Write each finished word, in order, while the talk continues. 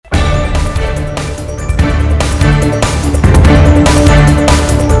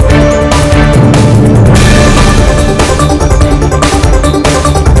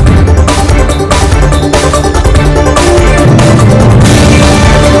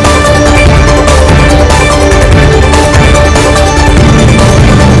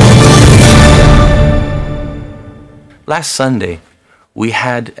Last Sunday, we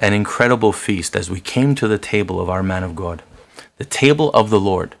had an incredible feast as we came to the table of our man of God, the table of the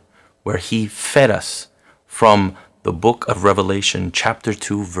Lord, where he fed us from the book of Revelation, chapter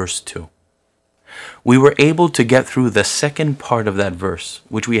 2, verse 2. We were able to get through the second part of that verse,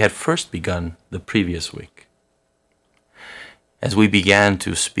 which we had first begun the previous week. As we began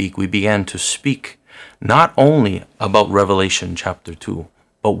to speak not only about Revelation chapter 2,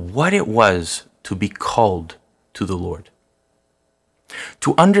 but what it was to be called to the Lord.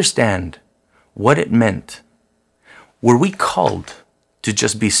 To understand what it meant, were we called to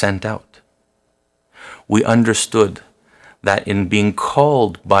just be sent out? We understood that in being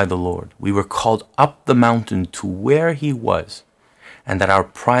called by the Lord, we were called up the mountain to where He was, and that our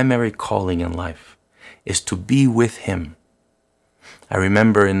primary calling in life is to be with Him. I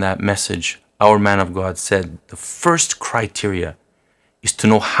remember in that message, our man of God said the first criteria is to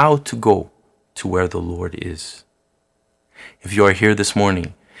know how to go to where the Lord is. If you are here this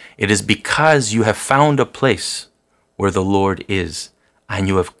morning, it is because you have found a place where the Lord is, and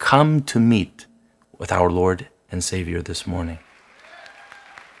you have come to meet with our Lord and Savior this morning.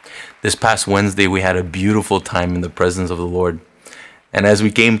 This past Wednesday, we had a beautiful time in the presence of the Lord. And as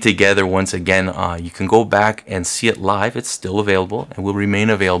we came together once again, you can go back and see it live. It's still available and will remain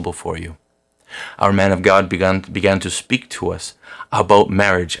available for you. Our man of God began to speak to us about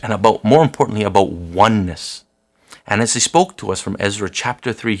marriage and about, more importantly, about oneness. And as he spoke to us from Ezra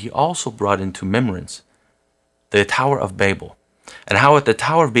chapter 3, he also brought into remembrance the Tower of Babel, and how at the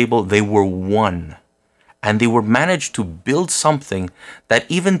Tower of Babel they were one. And they were managed to build something that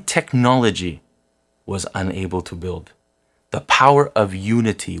even technology was unable to build. The power of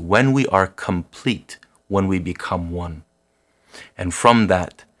unity when we are complete, when we become one. And from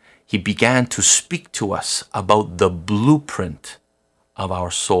that, he began to speak to us about the blueprint of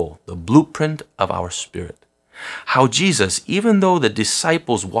our soul, the blueprint of our spirit. How Jesus, even though the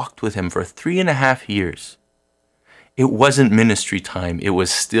disciples walked with him for 3.5 years, it wasn't ministry time. It was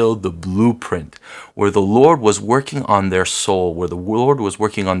still the blueprint where the Lord was working on their soul, where the Lord was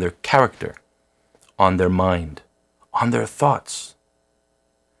working on their character, on their mind, on their thoughts.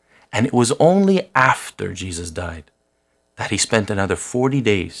 And it was only after Jesus died that he spent another 40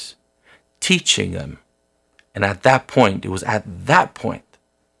 days teaching them. And at that point, it was at that point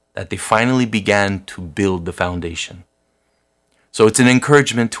that they finally began to build the foundation. So it's an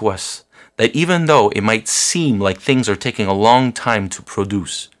encouragement to us that even though it might seem like things are taking a long time to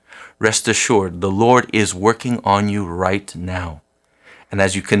produce, rest assured the Lord is working on you right now. And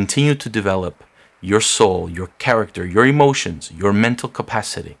as you continue to develop your soul, your character, your emotions, your mental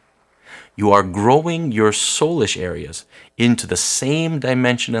capacity, you are growing your soulish areas into the same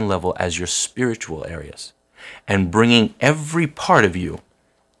dimension and level as your spiritual areas, and bringing every part of you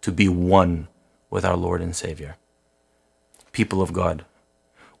to be one with our Lord and Savior. People of God,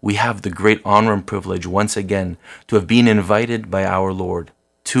 we have the great honor and privilege once again to have been invited by our Lord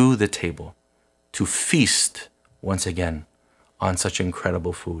to the table, to feast once again on such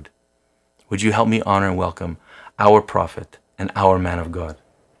incredible food. Would you help me honor and welcome our prophet and our man of God,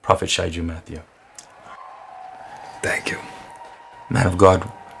 Prophet Shaiju Matthew. Thank you. Man of God,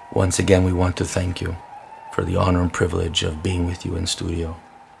 once again we want to thank you for the honor and privilege of being with you in studio.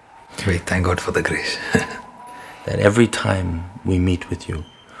 We thank God for the grace. That every time we meet with you,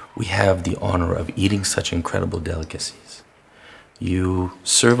 we have the honor of eating such incredible delicacies. You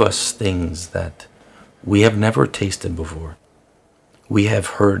serve us things that we have never tasted before. We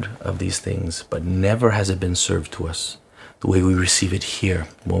have heard of these things, but never has it been served to us the way we receive it here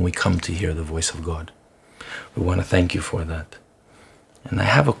when we come to hear the voice of God. We want to thank you for that. And I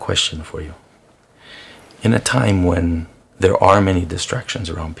have a question for you. In a time when there are many distractions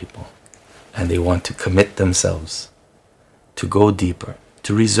around people, and they want to commit themselves to go deeper,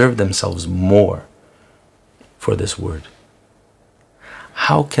 to reserve themselves more for this word,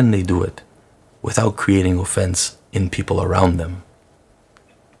 how can they do it without creating offense in people around them?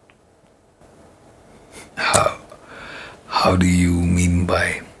 How do you mean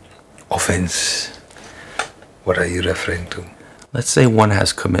by offense? What are you referring to? Let's say one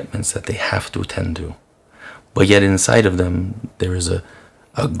has commitments that they have to attend to, but yet inside of them there is a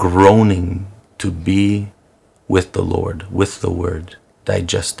groaning to be with the Lord, with the Word,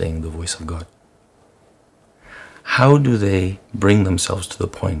 digesting the voice of God. How do they bring themselves to the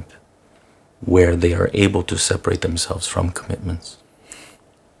point where they are able to separate themselves from commitments?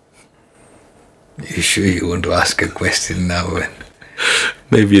 You sure you want to ask a question now?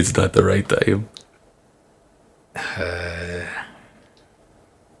 Maybe it's not the right time. I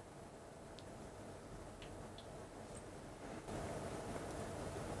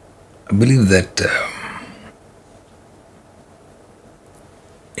believe that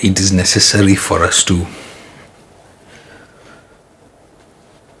it is necessary for us to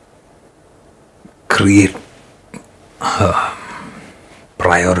create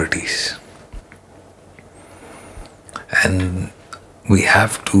priorities, and we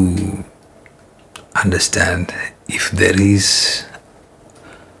have to understand if there is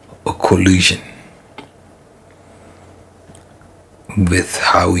a collision with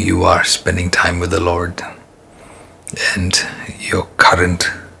how you are spending time with the Lord and your current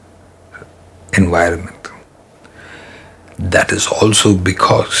environment. That is also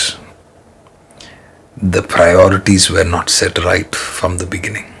because the priorities were not set right from the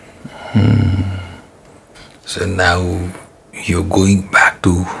beginning. So now you're going back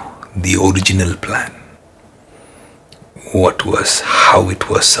to the original plan. How it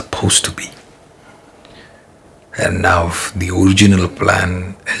was supposed to be. And now the original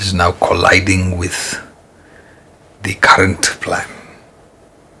plan is now colliding with the current plan,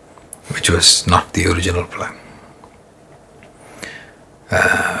 which was not the original plan.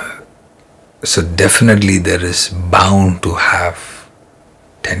 So definitely there is bound to have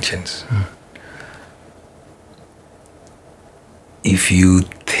tensions. If you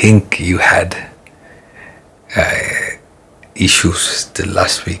think you had issues till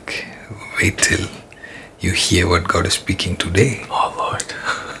last week, wait till you hear what God is speaking today. Oh Lord.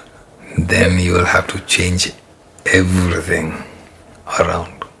 Then you will have to change everything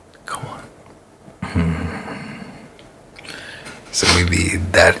around. Come on. So maybe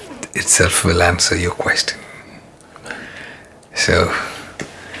that itself will answer your question. So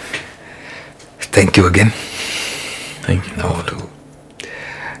thank you again. Thank you. Now to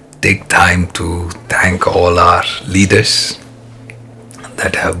take time to thank all our leaders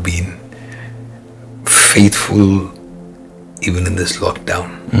that have been faithful even in this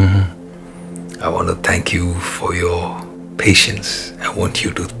lockdown. I want to thank you for your patience. I want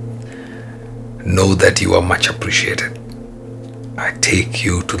you to know that you are much appreciated. I take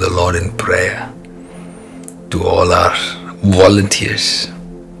you to the Lord in prayer, to all our volunteers,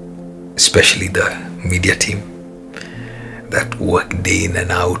 especially the media team that work day in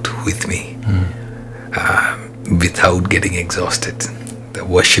and out with me without getting exhausted. The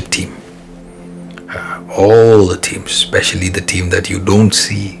worship team, all the teams, especially the team that you don't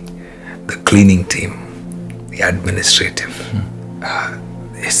see, the cleaning team, the administrative,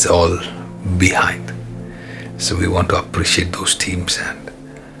 it's all behind. So we want to appreciate those teams, and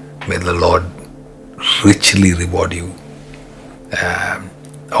may the Lord richly reward you.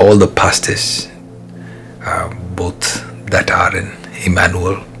 All the pastors, both that are in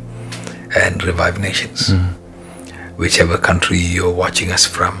Emmanuel and Revive Nations, whichever country you're watching us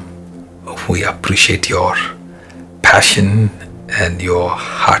from, we appreciate your passion and your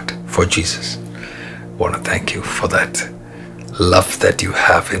heart for Jesus. I want to thank you for that love that you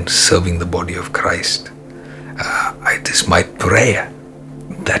have in serving the body of Christ. It is my prayer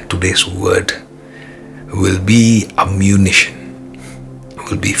that today's word will be ammunition,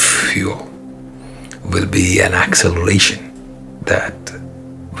 will be fuel, will be an acceleration that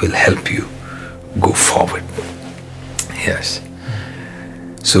will help you go forward. Yes.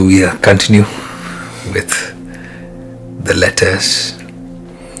 So we continue with the letters,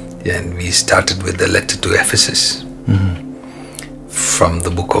 and we started with the letter to Ephesus from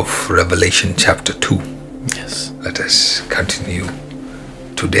the book of Revelation chapter 2. Yes. Let us continue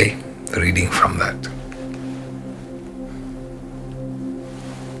today reading from that.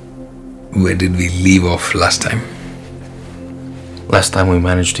 Where did we leave off last time? Last time we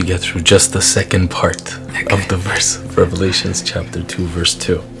managed to get through just the second part of the verse, Revelations chapter 2, verse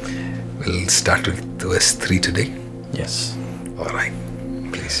 2. We'll start with verse 3 today. Yes. All right,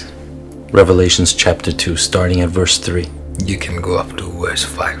 please. Revelations chapter 2, starting at verse 3. You can go up to verse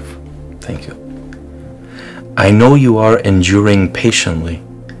 5. Thank you. I know you are enduring patiently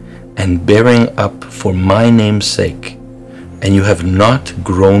and bearing up for my name's sake, and you have not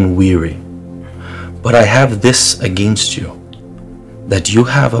grown weary. But I have this against you, that you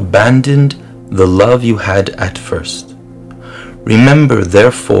have abandoned the love you had at first. Remember,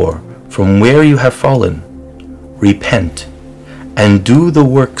 therefore, from where you have fallen, repent, and do the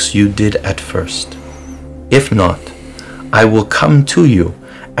works you did at first. If not, I will come to you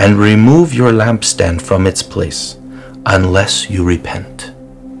and remove your lampstand from its place, unless you repent.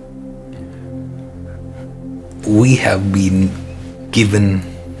 We have been given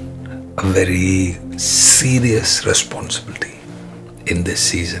a very serious responsibility in this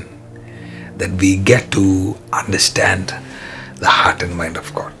season, that we get to understand the heart and mind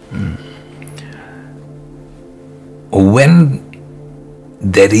of God. When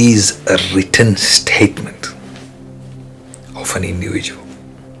there is a written statement of an individual,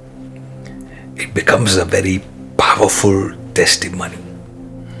 it becomes a very powerful testimony.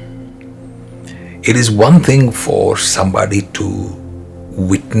 It is one thing for somebody to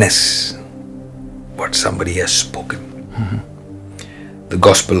witness what somebody has spoken. The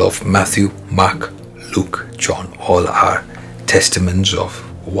Gospel of Matthew, Mark, Luke, John, all are testaments of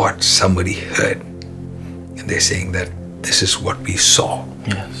what somebody heard. And they're saying that this is what we saw.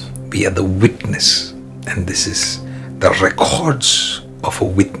 Yes. We are the witness, and this is the records of a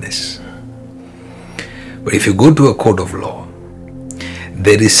witness. But if you go to a court of law,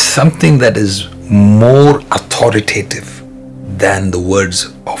 there is something that is more authoritative than the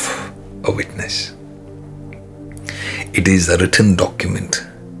words of a witness. It is a written document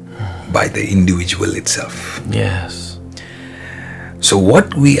by the individual itself. Yes. So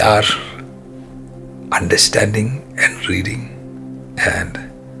what we are understanding and reading and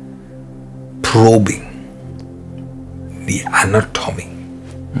probing the anatomy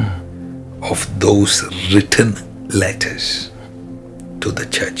of those written letters to the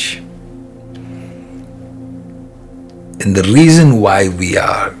church. And the reason why we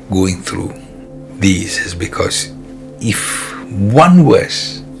are going through these is because if one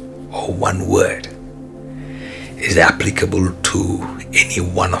verse or one word is applicable to any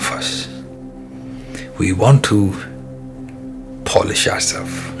one of us, we want to polish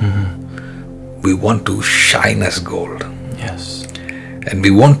ourselves. We want to shine as gold. Yes. And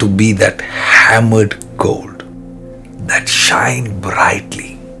we want to be that hammered gold that shine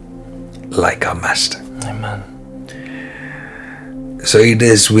brightly like our Master. Amen. So it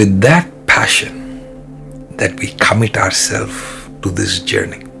is with that passion that we commit ourselves to this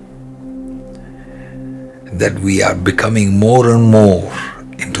journey, that we are becoming more and more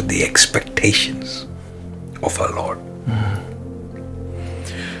into the expectations of our Lord.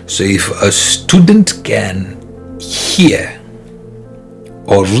 So if a student can hear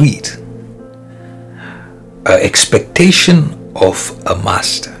or read an expectation of a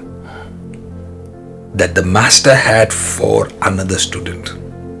master that the master had for another student,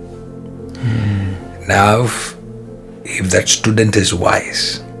 now if that student is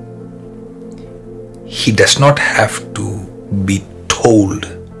wise, he does not have to be told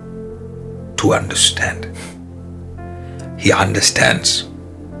to understand. He understands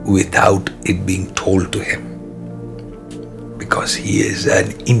without it being told to him, because he is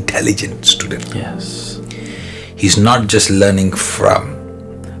an intelligent student. Yes. He's not just learning from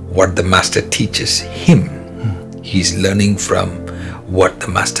what the master teaches him. He's learning from what the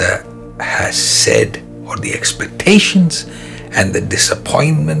master has said, or the expectations and the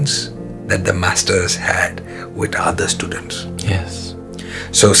disappointments that the master has had with other students. Yes.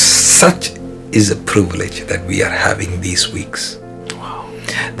 So such is a privilege that we are having these weeks. Wow.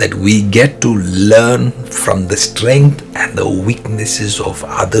 That we get to learn from the strength and the weaknesses of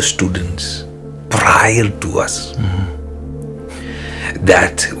other students prior to us.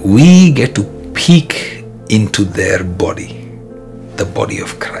 That we get to peek into their body, the body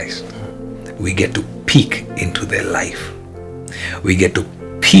of Christ. We get to peek into their life. We get to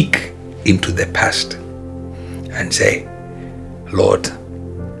peek into their past and say, Lord,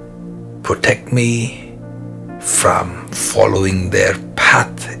 protect me from following their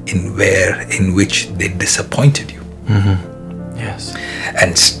path in which they disappointed you. Yes.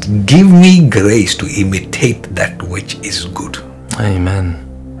 And give me grace to imitate that which is good. Amen.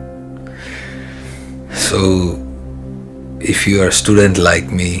 So, if you are a student like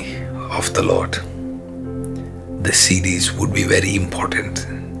me of the Lord, the CDs would be very important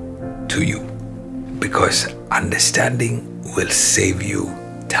to you, because understanding will save you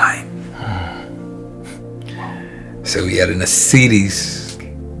time. So we are in a series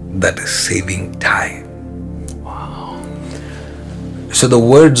that is saving time. Wow. So the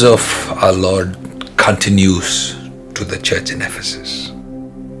words of our Lord continues to the church in Ephesus.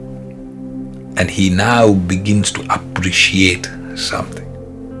 And he now begins to appreciate something.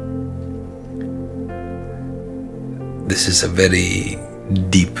 This is a very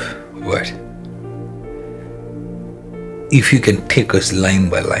deep word. If you can take us line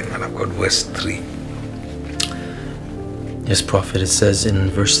by line, man of God, verse 3. Yes, Prophet, it says in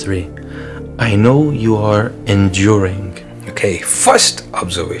verse 3, I know you are enduring. Okay, first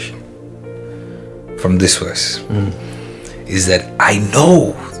observation from this verse is that I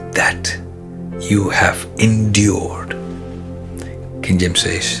know that you have endured. King James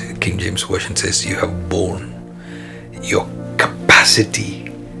Version says you have borne. Your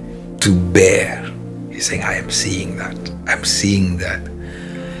capacity to bear. He's saying, I am seeing that. I'm seeing that.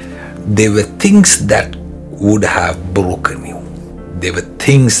 There were things that would have broken you. There were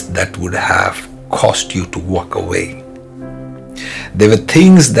things that would have caused you to walk away. There were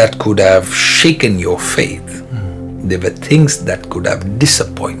things that could have shaken your faith. There were things that could have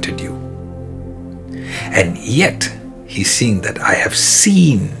disappointed you. And yet, he's saying that I have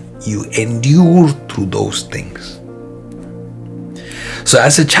seen you endure through those things. So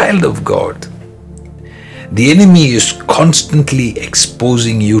as a child of God, the enemy is constantly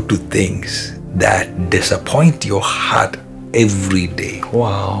exposing you to things that disappoint your heart every day.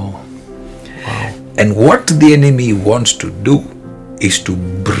 Wow. And what the enemy wants to do is to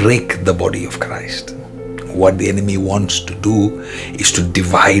break the body of Christ. What the enemy wants to do is to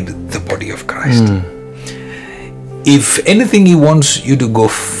divide the body of Christ. If anything, he wants you to go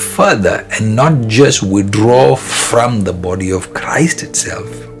further and not just withdraw from the body of Christ itself.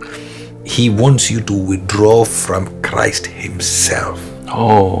 He wants you to withdraw from Christ himself.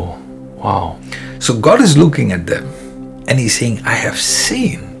 Oh, wow. So God is looking at them and he's saying, I have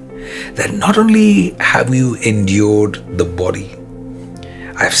seen that not only have you endured the body,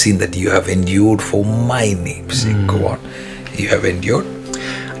 I've seen that you have endured for my name's sake. Go on. You have endured.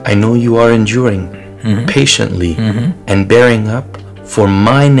 I know you are enduring patiently and bearing up for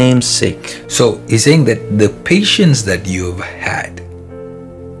my name's sake. So he's saying that the patience that you have had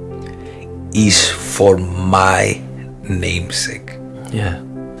is for my name's sake. Yeah.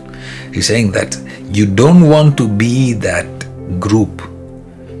 He's saying that you don't want to be that group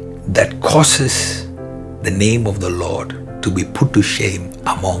that causes the name of the Lord to be put to shame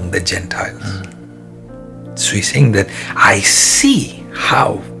among the Gentiles. So he's saying that I see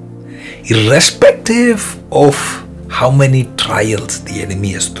how, irrespective of how many trials the enemy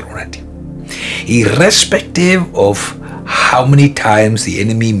has thrown at you, irrespective of how many times the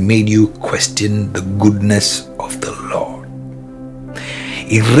enemy made you question the goodness of the Lord,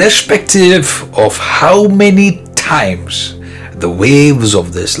 irrespective of how many times the waves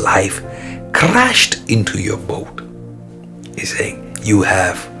of this life crashed into your boat, he's saying, you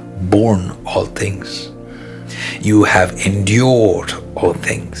have borne all things. You have endured all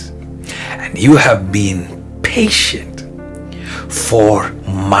things. And you have been patient for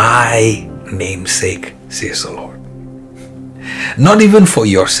my name's sake, says the Lord. Not even for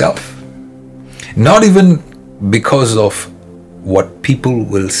yourself. Not even because of what people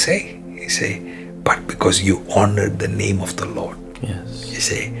will say. He say, but because you honored the name of the Lord. Yes. You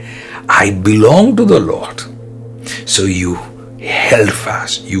say, I belong to the Lord. So you held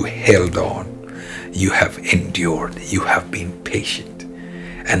fast, you held on, you have endured, you have been patient.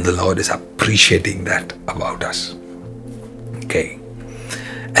 And the Lord is appreciating that about us. Okay.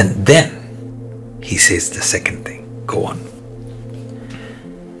 And then he says the second thing. Go on.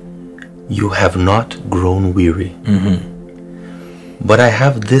 You have not grown weary. But I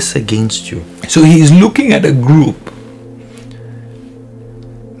have this against you. So he is looking at a group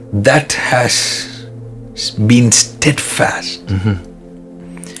that has been steadfast.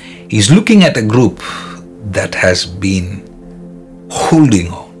 He's looking at a group that has been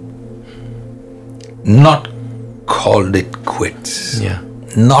holding on, not called it quits, Yeah.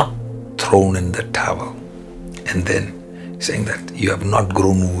 not thrown in the towel, and then saying that you have not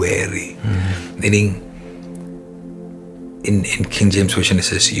grown weary, meaning in King James Version it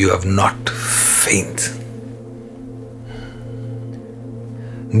says you have not faint.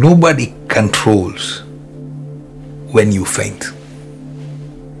 Nobody controls when you faint.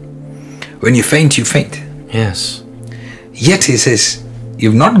 When you faint, you faint. Yes. Yet he says,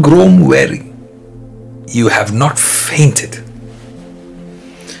 you've not grown weary. You have not fainted.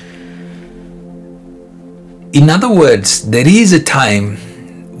 In other words, there is a time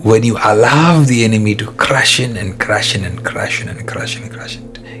when you allow the enemy to crash in and crash in and crash in and crash in and crash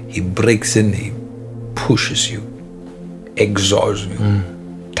in. He breaks in, he pushes you, exhausts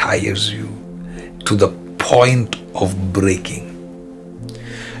you, tires you to the point of breaking.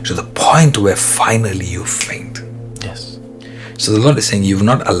 To the point where finally you faint. Yes. So the Lord is saying, you've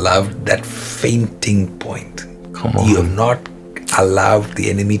not allowed that fainting point. Come on. You have not allowed the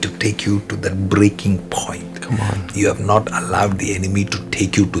enemy to take you to that breaking point. Come on. You have not allowed the enemy to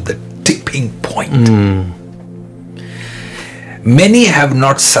take you to the tipping point. Many have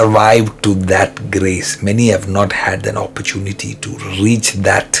not survived to that grace. Many have not had an opportunity to reach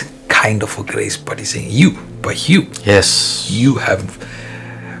that kind of a grace. But he's saying, you, Yes. you have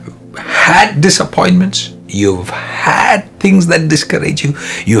had disappointments, you've had things that discourage you,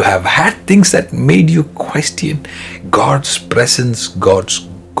 you have had things that made you question God's presence, God's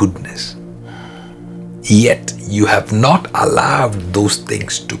goodness. Yet you have not allowed those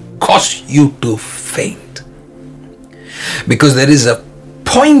things to cause you to faint. Because there is a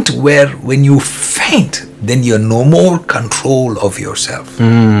point where when you faint, then you're no more control of yourself.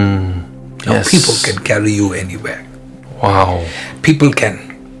 Now Yes. people can carry you anywhere. Wow. People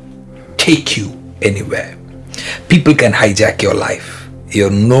can take you anywhere. People can hijack your life. You're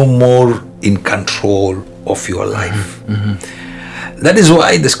no more in control of your life. That is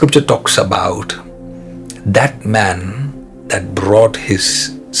why the scripture talks about that man that brought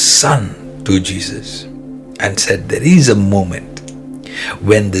his son to Jesus and said, there is a moment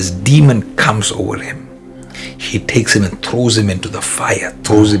when this demon comes over him. He takes him and throws him into the fire,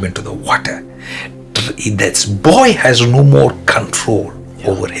 throws him into the water. That boy has no more control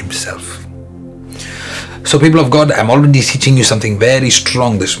over himself. So people of God, I'm already teaching you something very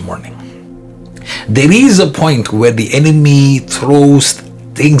strong this morning. There is a point where the enemy throws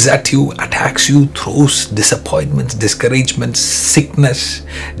things at you, attacks you, throws disappointments, discouragements, sickness,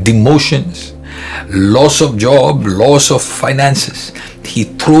 demotions, loss of job, loss of finances. He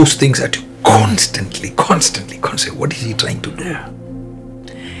throws things at you constantly. What is he trying to do?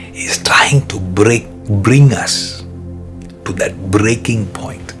 He's trying to bring us to that breaking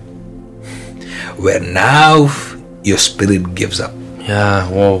point where now your spirit gives up. Yeah,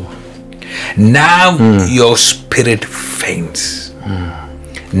 whoa. Now your spirit faints.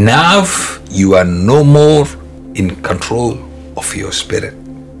 Now you are no more in control of your spirit.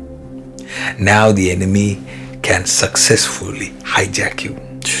 Now the enemy can successfully hijack you.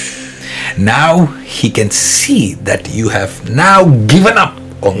 Now he can see that you have now given up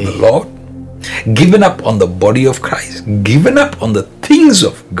on the Lord, given up on the body of Christ, given up on the things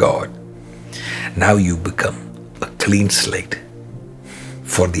of God. Now you become a clean slate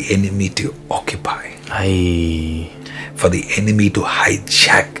for the enemy to occupy, for the enemy to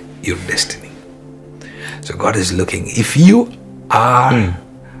hijack your destiny. So God is looking. If you are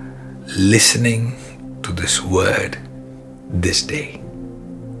listening to this word this day,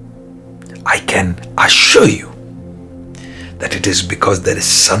 I can assure you that it is because there is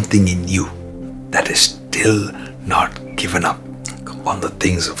something in you that is still not given up on the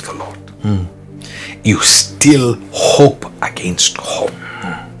things of the Lord. You still hope against hope.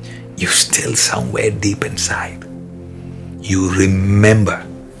 You still somewhere deep inside, you remember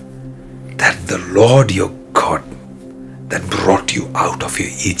that the Lord your God that brought you out of your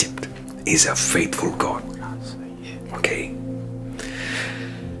Egypt is a faithful God. Okay.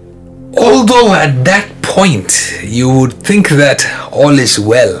 Although at that point you would think that all is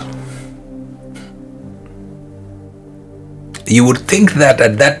well, you would think that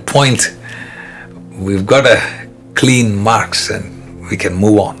at that point we've got a clean marks and we can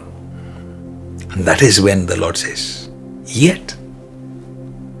move on. And that is when the Lord says, yet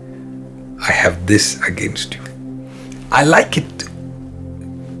I have this against you. I like it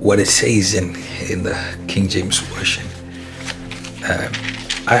what it says in the King James Version.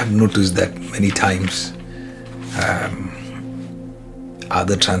 I have noticed that many times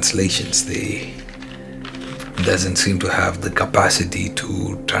other translations, they doesn't seem to have the capacity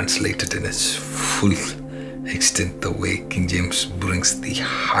to translate it in its full extent the way King James brings the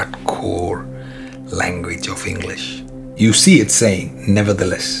hardcore language of English. You see it saying,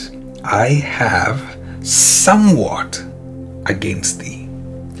 nevertheless, I have somewhat against thee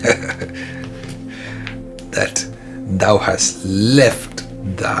that thou hast left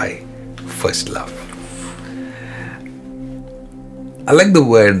thy first love. I like the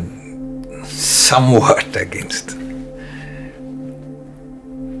word somewhat against.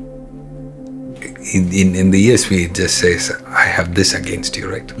 In the ESV it just says, I have this against you,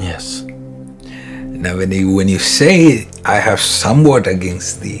 right? Yes. Now when you say I have somewhat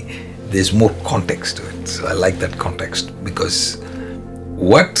against thee, there's more context to it. So I like that context, because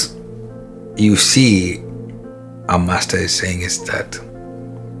what you see our master is saying is that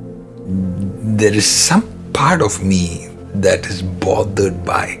there is some part of me that is bothered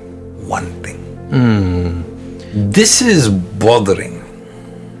by one thing. This is bothering.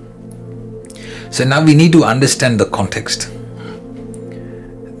 So now we need to understand the context,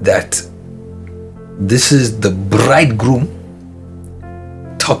 that this is the bridegroom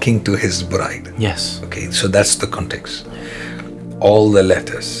talking to his bride. Yes. Okay, so that's the context. All the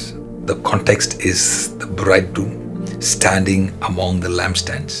letters, the context is the bridegroom standing among the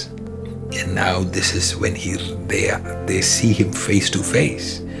lampstands. And now this is when they see him face to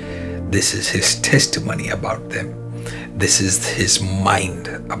face. This is his testimony about them. This is his mind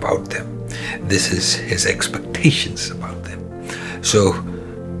about them. This is his expectations about them. So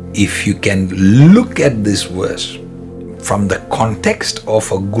if you can look at this verse from the context of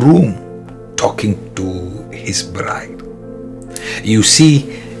a groom talking to his bride, you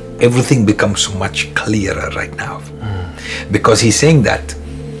see everything becomes much clearer right now. Because he's saying that,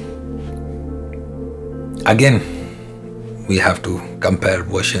 again, we have to compare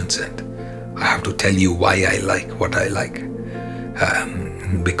versions and I have to tell you why I like what I like.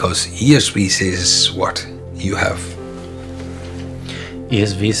 Because ESV says what? You have.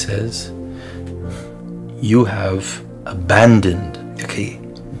 ESV says, you have abandoned Okay.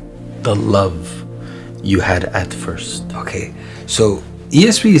 the love you had at first. Okay. So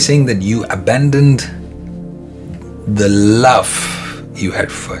ESV is saying that you abandoned the love you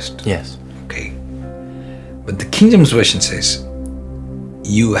had first. Yes. Okay. But the King James Version says,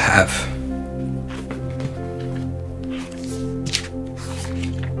 you have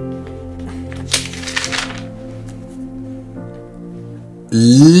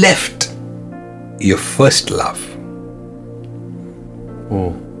left your first love.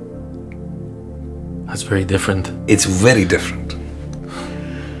 Oh, that's very different. It's very different.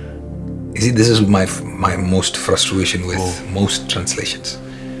 You see, this is my most frustration with most translations.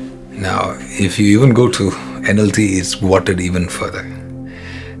 Now, if you even go to NLT, it's watered even further.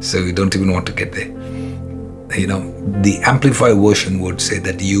 So you don't even want to get there. You know, the Amplified version would say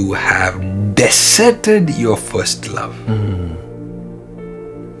that you have deserted your first love.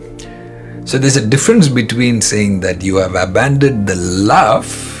 So there's a difference between saying that you have abandoned the love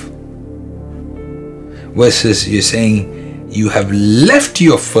versus you're saying you have left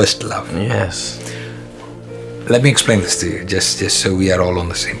your first love. Yes. Let me explain this to you, just so we are all on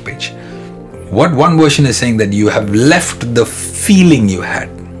the same page. What one version is saying that you have left the feeling you had.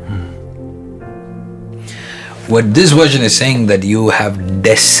 What this version is saying that you have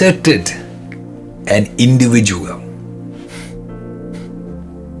deserted an individual.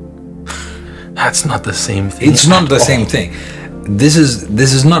 That's not the same thing. It's not the same thing. This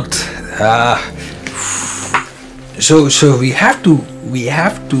is not. So we have to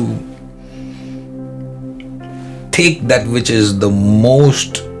take that which is the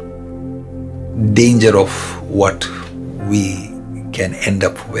most danger of what we can end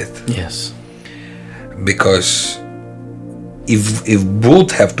up with. Yes. Because if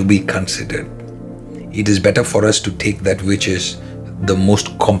both have to be considered, it is better for us to take that which is the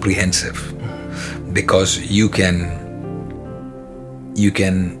most comprehensive, because you can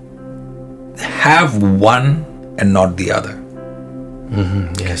have one and not the other.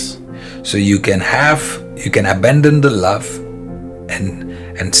 Yes. So you can abandon the love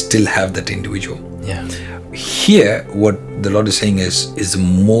and still have that individual. Yeah. Here, what the Lord is saying is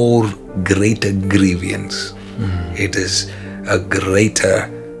more greater grievance. It is a greater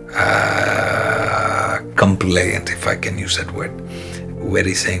complaint, if I can use that word, where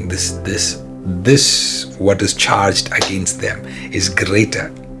He's saying this what is charged against them is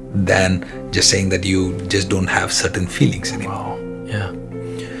greater than just saying that you just don't have certain feelings anymore. Wow. Yeah.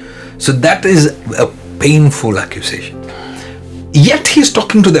 So that is a painful accusation. Yet He's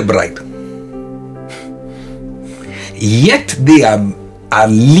talking to the bride. Yet they are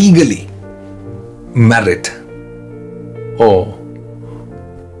legally married. Oh.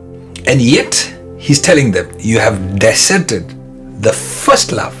 And yet He's telling them, you have deserted the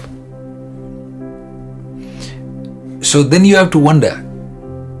first love. So then you have to wonder,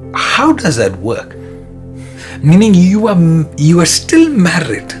 how does that work? Meaning you are still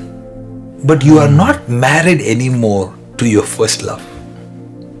married, but you are not married anymore to your first love.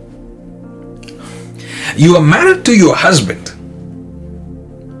 You are married to your husband,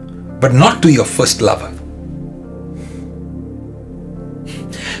 but not to your first lover.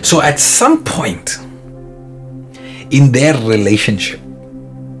 So at some point in their relationship,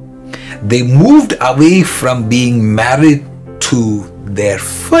 they moved away from being married to their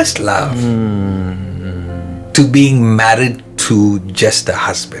first love to being married to just the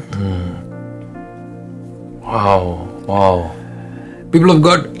husband. Wow. Wow. People of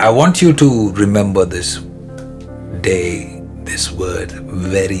God, I want you to remember this day, this word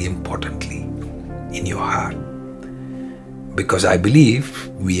very importantly in your heart. Because I believe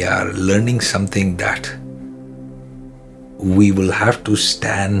we are learning something that we will have to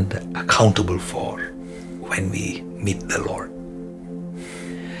stand accountable for when we meet the Lord.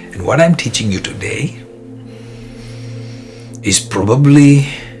 And what I'm teaching you today is probably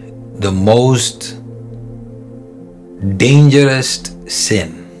the most dangerous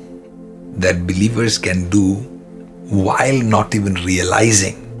sin that believers can do while not even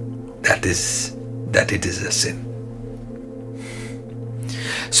realizing that it is a sin.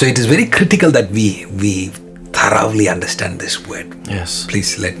 So it is very critical that we thoroughly understand this word. Yes.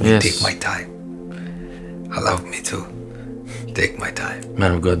 Please let me take my time. Allow me to take my time.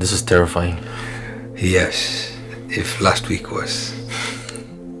 Man of God, this is terrifying. Yes. If last week was,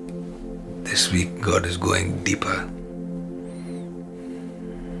 this week God is going deeper.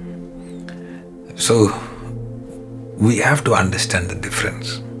 So we have to understand the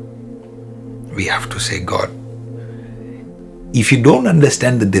difference. we have to say, God, if you don't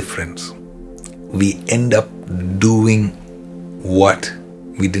understand the difference, we end up doing what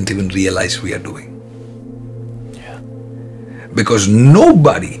we didn't even realize we are doing. Yeah. Because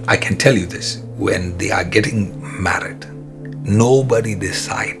nobody, I can tell you this, when they are getting married, nobody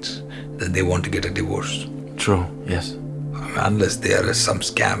decides that they want to get a divorce. True. Yes. Unless there is some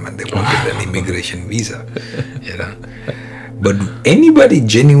scam and they wanted an immigration visa, you know. But anybody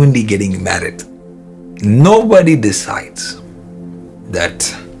genuinely getting married, nobody decides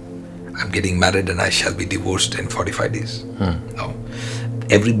that I'm getting married and I shall be divorced in 45 days. No.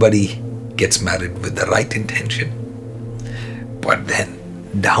 Everybody gets married with the right intention. But then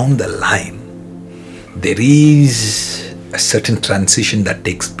down the line, there is a certain transition that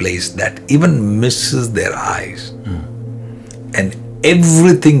takes place that even misses their eyes. And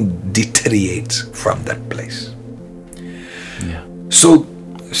everything deteriorates from that place. Yeah. So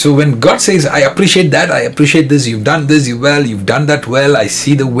when God says, I appreciate that, I appreciate this, you've done this, you've done that well, I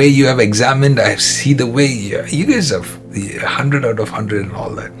see the way you have examined, I see the way you guys have 100 out of 100 and all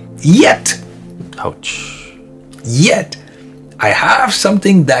that. Yet, I have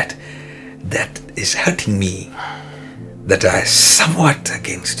something that is hurting me, that I somewhat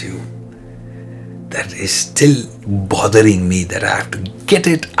against you, that is still bothering me, that I have to get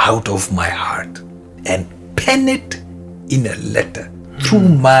it out of my heart and pen it in a letter through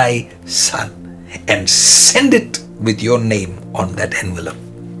my son and send it with your name on that envelope.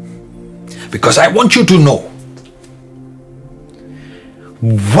 Because I want you to know.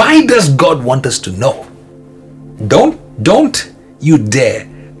 Why does God want us to know? Don't you dare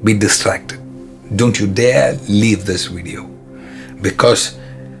be distracted. Don't you dare leave this video. Because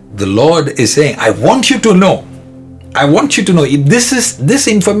the Lord is saying, I want you to know. I want you to know. This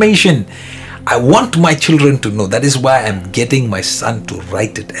information, I want my children to know. That is why I'm getting my son to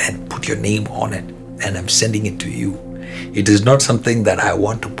write it and put your name on it. And I'm sending it to you. It is not something that I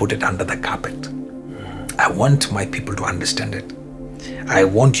want to put it under the carpet. I want my people to understand it. I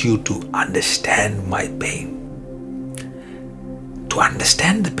want you to understand my pain. To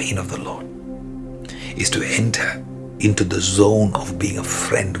understand the pain of the Lord is to enter into the zone of being a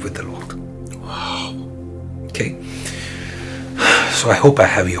friend with the Lord. Wow. Okay. So I hope I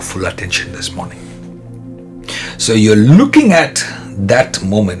have your full attention this morning. So you're looking at that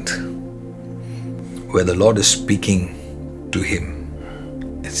moment where the Lord is speaking to him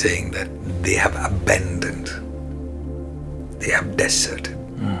and saying that they have abandoned, they have deserted.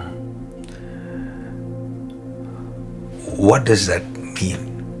 What does that mean?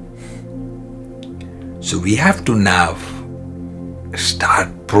 So we have to now start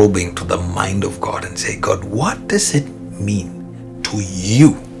probing to the mind of God and say, God, what does it mean to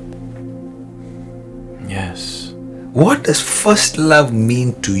you? Yes. What does first love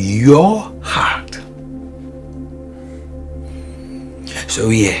mean to your heart? So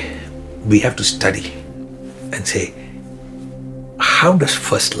we have to study and say, how does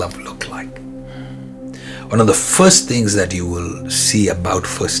first love look like? One of the first things that you will see about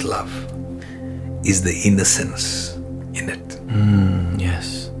first love is the innocence in it.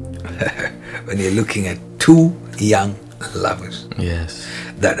 Yes. When you're looking at two young lovers, Yes.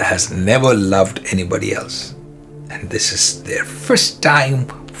 that has never loved anybody else, and this is their first time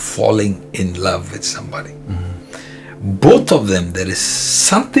falling in love with somebody. Both of them, there is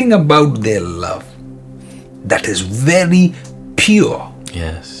something about their love that is very pure.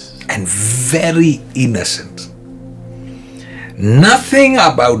 Yes. And very innocent. Nothing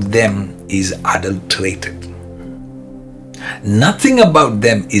about them is adulterated. Nothing about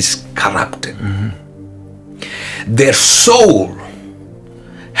them is corrupted. Their soul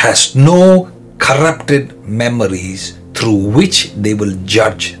has no corrupted memories through which they will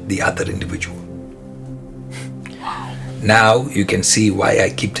judge the other individual. Now you can see why I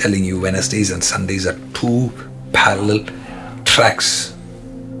keep telling you Wednesdays and Sundays are two parallel tracks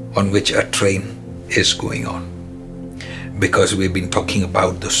on which a train is going on. Because we've been talking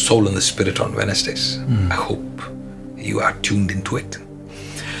about the soul and the spirit on Wednesdays. I hope you are tuned into it.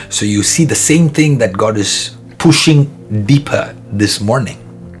 So you see the same thing that God is pushing deeper this morning.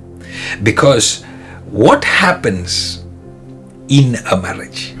 Because what happens in a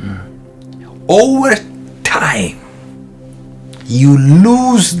marriage? Over time, you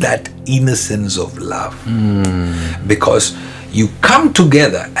lose that innocence of love. Because you come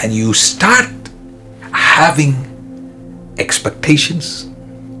together and you start having expectations.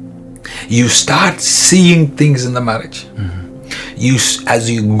 You start seeing things in the marriage. As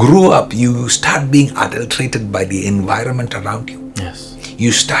you grow up, you start being adulterated by the environment around you. Yes.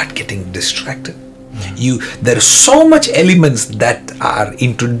 You start getting distracted. There are so much elements that are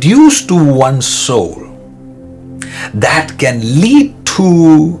introduced to one's soul that can lead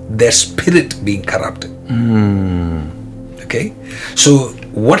to their spirit being corrupted. Okay? So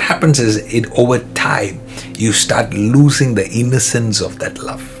what happens is, over time, you start losing the innocence of that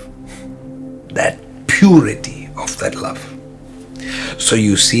love, that purity of that love. So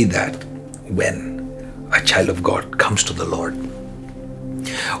you see that when a child of God comes to the Lord,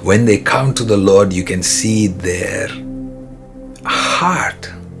 when they come to the Lord, you can see their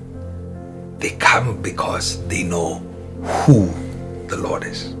heart. They come because they know who the Lord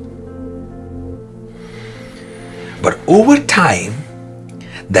is. But over time,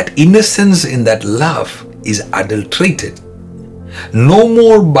 that innocence in that love is adulterated, no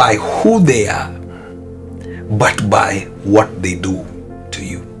more by who they are, but by what they do to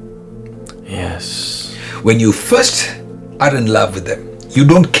you. Yes. When you first are in love with them, you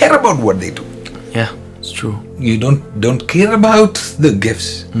don't care about what they do. Yeah, it's true. You don't care about the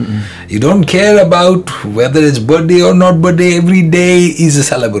gifts. You don't care about whether it's birthday or not birthday. Every day is a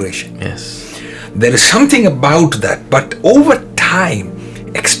celebration. Yes. There is something about that, but over time,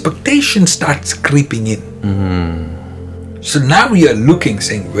 expectation starts creeping in. So now you're looking,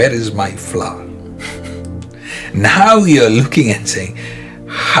 saying, where is my flower? Now you're looking and saying,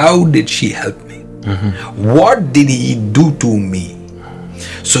 how did she help me? What did he do to me?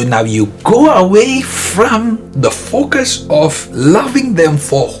 So now you go away from the focus of loving them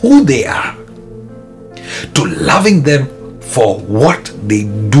for who they are to loving them for what they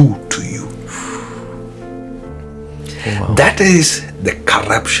do to you. Wow. That is the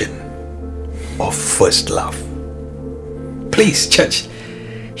corruption of first love. Please, church,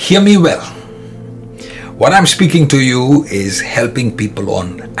 hear me well. What I'm speaking to you is helping people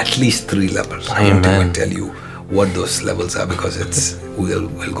on at least 3 levels. I won't even tell you what those levels are, because we'll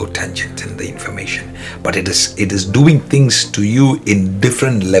go tangent in the information. But it is doing things to you in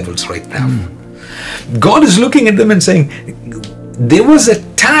different levels right now. God is looking at them and saying, there was a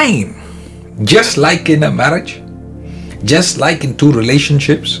time, just like in a marriage, just like in 2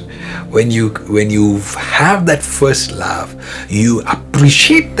 relationships, when you have that first love, you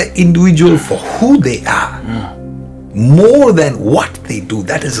appreciate the individual for who they are more than what they do.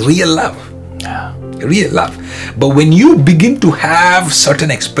 That is real love. Yeah. Real love. But when you begin to have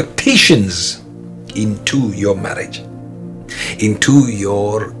certain expectations into your marriage, into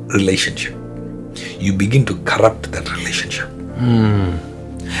your relationship, you begin to corrupt that relationship.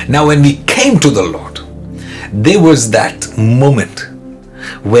 Now, when we came to the Lord, there was that moment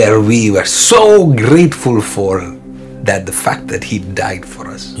where we were so grateful for that, the fact that He died for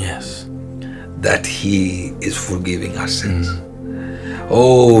us. Yes. That He is forgiving our sins.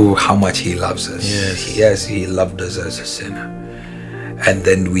 Oh, how much He loves us. Yes, He loved us as a sinner. And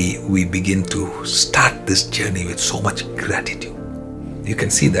then we begin to start this journey with so much gratitude. You can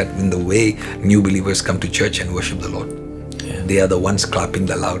see that in the way new believers come to church and worship the Lord. Yeah. They are the ones clapping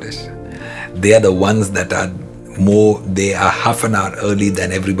the loudest. They are the ones that they are half an hour early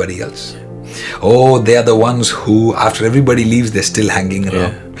than everybody else. Oh, they are the ones who, after everybody leaves, they're still hanging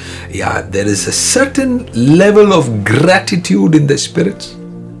around. Yeah, there is a certain level of gratitude in the spirits.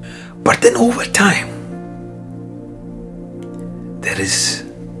 But then over time, there is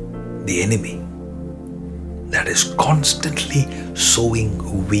the enemy that is constantly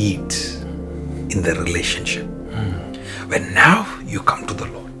sowing weeds in the relationship. When now you come to the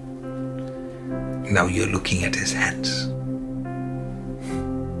Lord, now you're looking at His hands.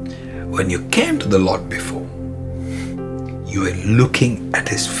 When you came to the Lord before, you were looking at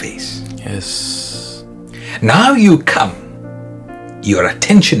His face. Yes. Now you come, your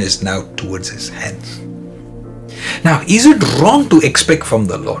attention is now towards His hands. Now, is it wrong to expect from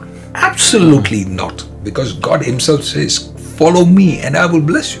the Lord? Absolutely not. Because God Himself says, follow me and I will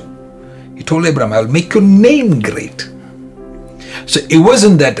bless you. He told Abraham, I will make your name great. So it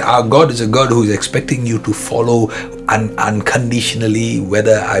wasn't that our God is a God who is expecting you to follow unconditionally,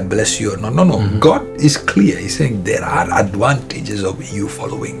 whether I bless you or not. No. God is clear. He's saying there are advantages of you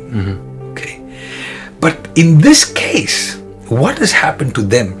following. Okay. But in this case, what has happened to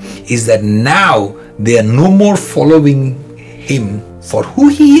them is that now they are no more following Him for who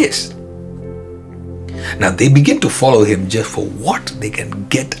He is. Now they begin to follow Him just for what they can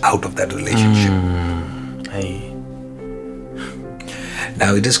get out of that relationship.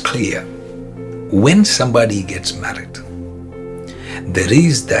 Now it is clear, when somebody gets married, there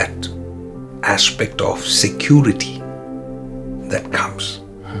is that aspect of security that comes.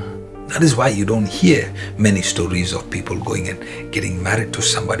 That is why you don't hear many stories of people going and getting married to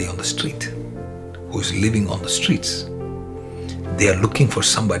somebody on the street, who is living on the streets. they are looking for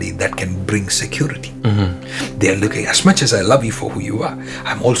somebody that can bring security. They are looking, as much as I love you for who you are,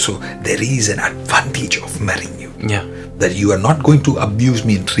 there is an advantage of marrying you. Yeah. That you are not going to abuse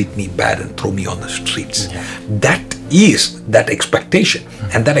me and treat me bad and throw me on the streets. Yeah. That is that expectation.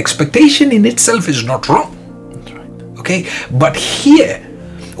 And that expectation in itself is not wrong. That's right. Okay? But here,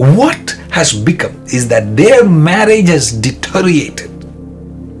 what has become is that their marriage has deteriorated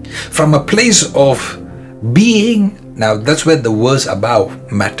from a place of being, now that's where the verse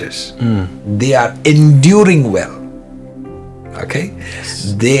above matters. They are enduring well. Okay?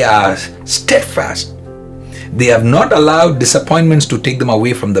 Yes. They are steadfast. They have not allowed disappointments to take them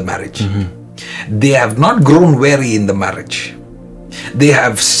away from the marriage. They have not grown weary in the marriage. They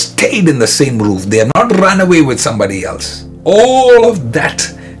have stayed in the same roof. They have not run away with somebody else. All of that,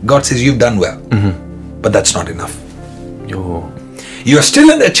 God says, you've done well. But that's not enough. You are still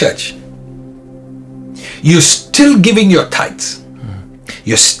in the church. You're still giving your tithes.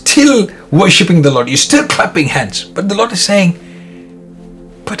 You're still worshiping the Lord. You're still clapping hands. But the Lord is saying,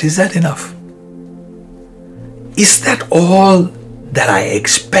 but is that enough? Is that all that I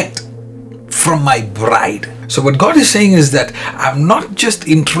expect from my bride? So what God is saying is that I'm not just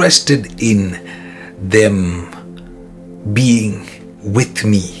interested in them being with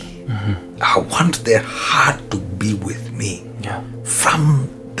me. I want their heart to be with me. Yeah. From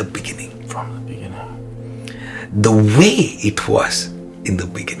the beginning. From the beginning. The way it was in the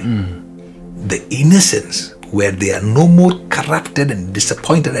beginning. The innocence where they are no more corrupted and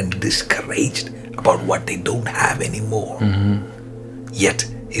disappointed and discouraged about what they don't have anymore. Yet,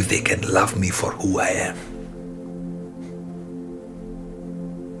 if they can love me for who I am.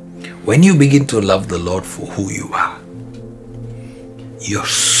 When you begin to love the Lord for who you are, your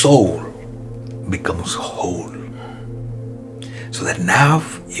soul becomes whole. So that now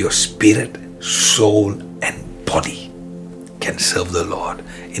your spirit, soul, and body can serve the Lord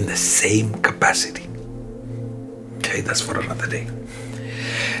in the same capacity. Okay, that's for another day.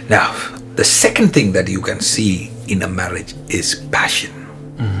 Now, the second thing that you can see in a marriage is passion.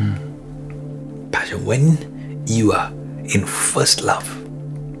 Passion. When you are in first love,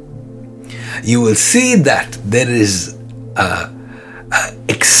 you will see that there is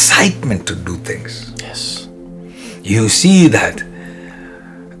excitement to do things. Yes. You see that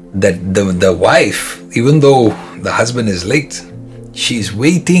the wife, even though the husband is late, she's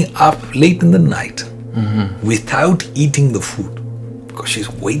waiting up late in the night without eating the food, because she's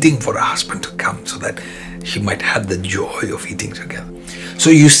waiting for her husband to come so that she might have the joy of eating together. So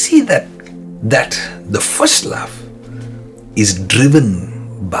you see that the first love is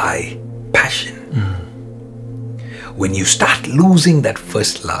driven by passion. When you start losing that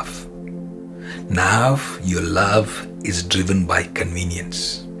first love, now your love is driven by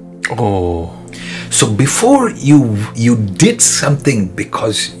convenience. Oh. So before you did something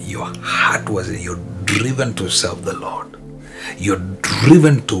because your heart was, you're driven to serve the Lord. You're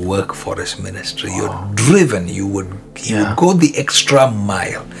driven to work for His ministry. You're driven. You would go the extra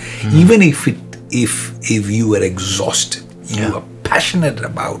mile, even if you were exhausted. You are passionate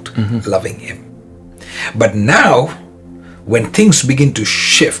about loving Him. But now, when things begin to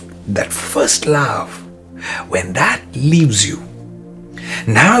shift, that first love, when that leaves you,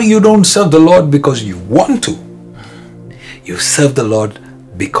 now you don't serve the Lord because you want to. You serve the Lord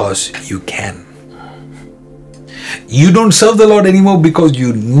because you can. You don't serve the Lord anymore because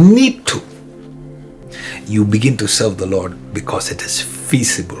you need to. You begin to serve the Lord because it is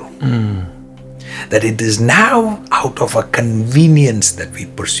feasible. That it is now out of a convenience that we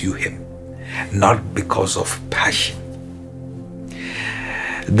pursue Him, not because of passion.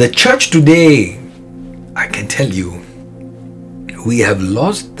 The church today, I can tell you, we have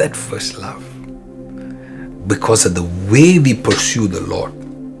lost that first love because of the way we pursue the Lord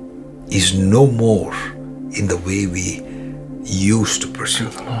is no more in the way we used to pursue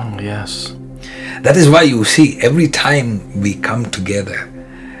the Lord. Oh, yes. That is why you see every time we come together,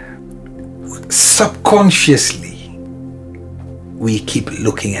 subconsciously we keep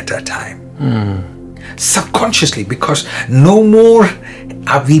looking at our time. Subconsciously, because no more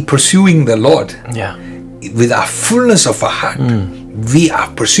are we pursuing the Lord with our fullness of our heart. We are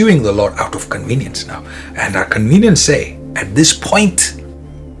pursuing the Lord out of convenience now. And our convenience say, at this point,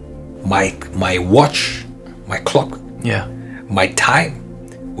 my watch, my clock, my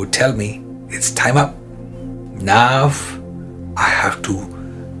time would tell me it's time up. Now I have to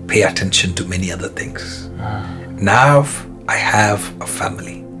pay attention to many other things. Now I have a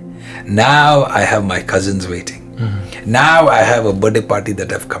family. Now I have my cousins waiting. Now I have a birthday party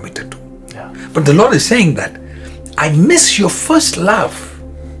that I've committed to. But the Lord is saying that I miss your first love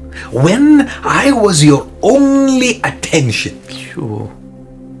when I was your only attention. Phew.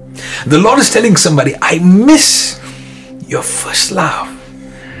 The Lord is telling somebody, I miss your first love,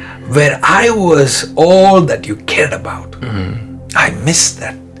 where I was all that you cared about. I miss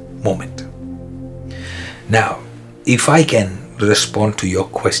that moment. Now, if I can respond to your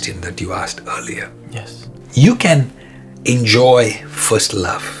question that you asked earlier, Yes. you can enjoy first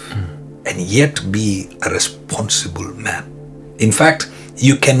love and yet be a responsible man. In fact,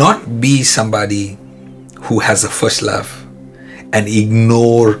 you cannot be somebody who has a first love and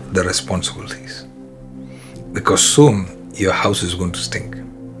ignore the responsibilities, because soon your house is going to stink.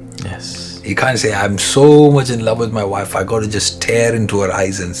 Yes. You can't say, I'm so much in love with my wife, I got to just stare into her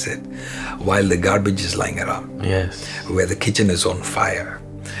eyes and sit while the garbage is lying around, Yes. where the kitchen is on fire,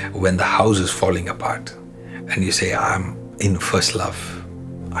 when the house is falling apart, and you say, I'm in first love.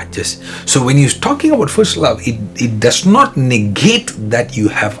 So when you're talking about first love, it does not negate that you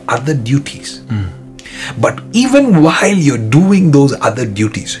have other duties. But even while you're doing those other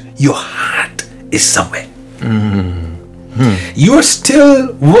duties, your heart is somewhere. You are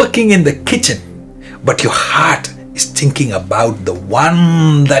still working in the kitchen, but your heart is thinking about the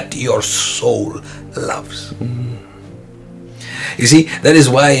one that your soul loves. You see, that is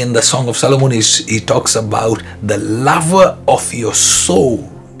why in the Song of Solomon he talks about the lover of your soul,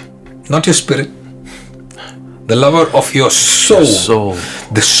 not your spirit, the lover of your soul.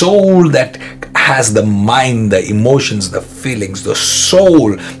 The soul that has the mind, the emotions, the feelings, the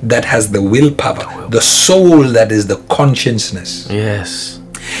soul that has the willpower, the soul that is the consciousness. Yes.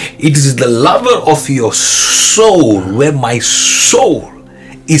 It is the lover of your soul, where my soul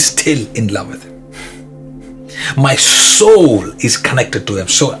is still in love with him. My soul is connected to him.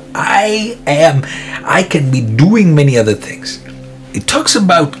 So I can be doing many other things. It talks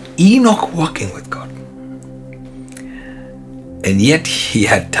about Enoch walking with God, and yet he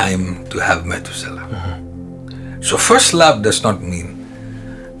had time to have Methuselah. So first love does not mean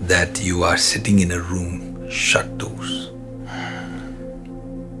that you are sitting in a room, shut doors.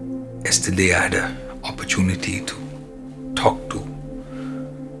 Yesterday I had an opportunity to talk to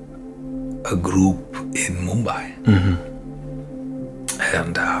a group in Mumbai,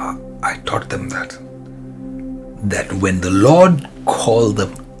 and I taught them that when the Lord called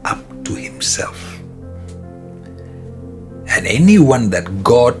them up to himself, and anyone that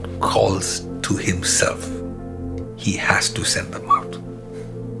God calls to himself, he has to send them out.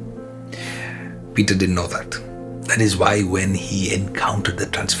 Peter didn't know that. That is why when he encountered the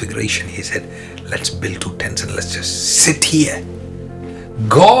transfiguration, he said, let's build 2 tents and let's just sit here.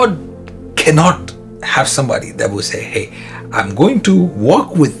 God cannot have somebody that will say, hey, I'm going to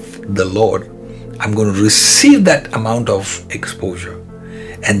walk with the Lord. I'm going to receive that amount of exposure,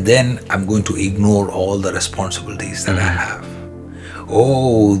 and then I'm going to ignore all the responsibilities that I have.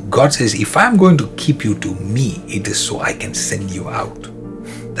 Oh, God says, if I'm going to keep you to me, it is so I can send you out,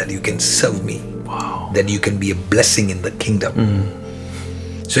 that you can serve me. Wow. That you can be a blessing in the kingdom.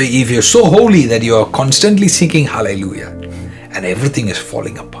 So if you're so holy that you are constantly seeking hallelujah and everything is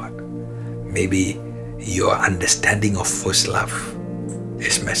falling apart, maybe your understanding of first love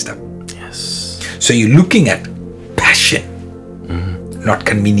is messed up. Yes. So you're looking at passion, not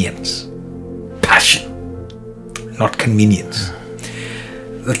convenience. Passion, not convenience.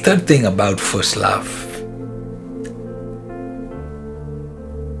 The third thing about first love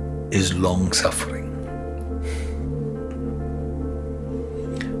is long suffering.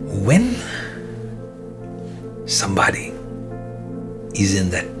 When somebody is in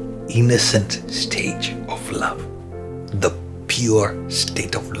that innocent stage of love, the pure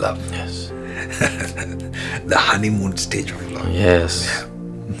state of love, Yes. the honeymoon stage of love, Yes.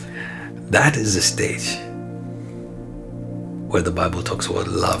 that is the stage where the Bible talks about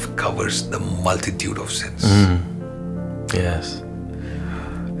love covers the multitude of sins. Yes.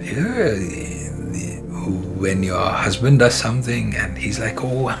 When your husband does something and he's like,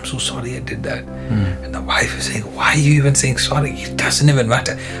 oh, I'm so sorry I did that. And the wife is saying, why are you even saying sorry? It doesn't even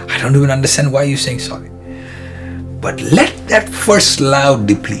matter. I don't even understand why you're saying sorry. But let that first love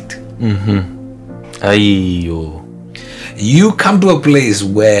deplete. Ayyo. You come to a place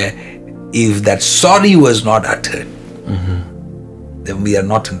where if that sorry was not uttered, then we are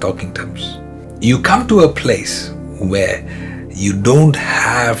not in talking terms. You come to a place where you don't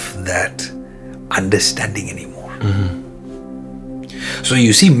have that understanding anymore. So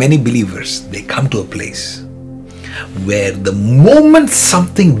you see many believers, they come to a place where the moment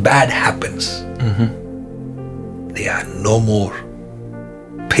something bad happens, they are no more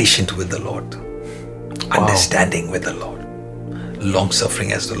patient with the Lord, understanding with the Lord, long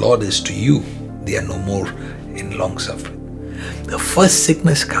suffering as the Lord is to you. They are no more in long suffering. the first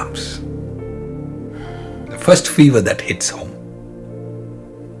sickness comes, the first fever that hits home,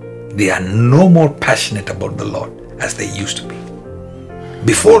 they are no more passionate about the Lord as they used to be.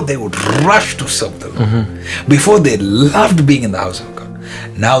 Before they would rush to serve the Lord. Before they loved being in the house of God.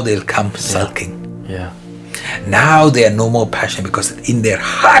 Now they'll come sulking. Yeah. Now they are no more passionate because in their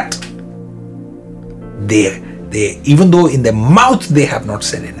heart, they even though in their mouth they have not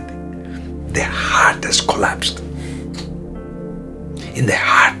said anything, their heart has collapsed. In their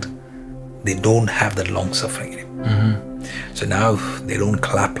heart, they don't have that long suffering in him. So now they don't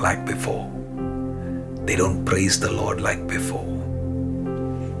clap like before. They don't praise the Lord like before.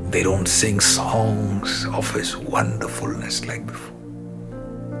 They don't sing songs of His wonderfulness like before.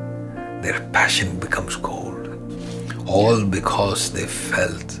 Their passion becomes cold. All because they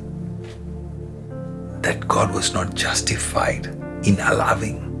felt that God was not justified in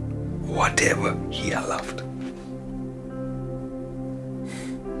allowing whatever He allowed.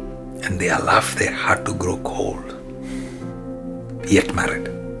 And they allowed their heart to grow cold. Yet married.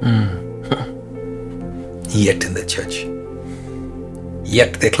 Yet in the church.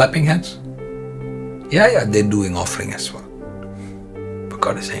 Yet they're clapping hands. Yeah, they're doing offering as well. But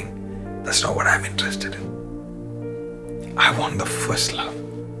God is saying, that's not what I'm interested in. I want the first love.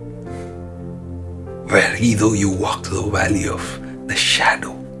 Where though you walk through the valley of the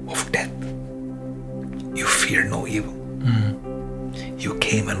shadow of death, you fear no evil. You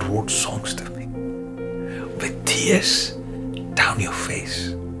came and wrote songs to me. With tears down your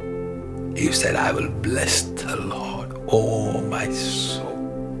face, you said, I will bless the Lord, oh my soul.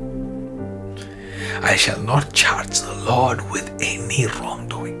 I shall not charge the Lord with any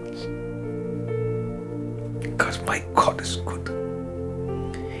wrongdoings, because my God is good.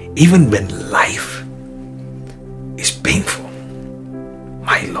 Even when life is painful,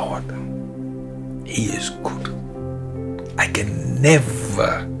 my Lord, He is good. I can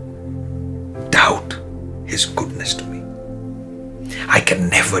never doubt His goodness to me. I can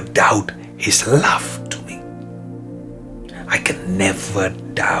never doubt His love to me. I can never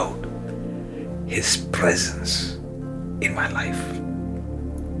doubt His presence in my life.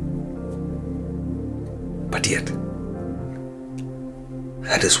 But yet,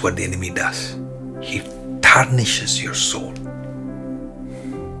 that is what the enemy does. He tarnishes your soul,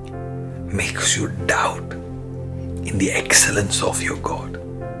 makes you doubt in the excellence of your God,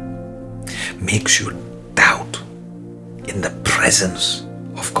 makes you doubt in the presence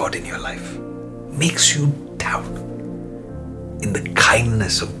of God in your life, makes you doubt in the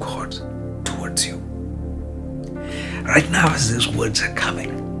kindness of God towards you. Right now, as these words are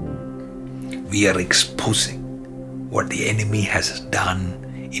coming, we are exposing what the enemy has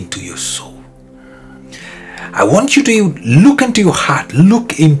done into your soul. I want you to look into your heart,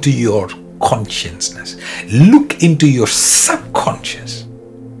 look into your consciousness, look into your subconscious,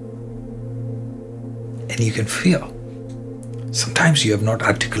 and you can feel. Sometimes you have not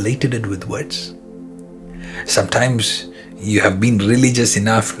articulated it with words. Sometimes you have been religious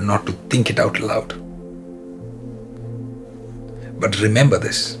enough not to think it out loud. But remember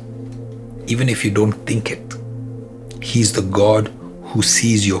this, even if you don't think it, He's the God who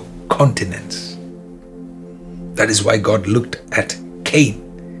sees your countenance. That is why God looked at Cain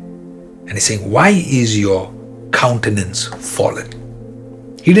and He's saying, why is your countenance fallen?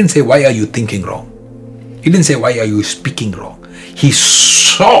 He didn't say, why are you thinking wrong? He didn't say, why are you speaking wrong? He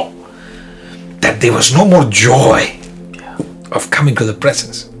saw that there was no more joy of coming to the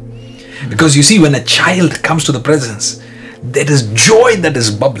presence. Because you see, when a child comes to the presence, there is joy that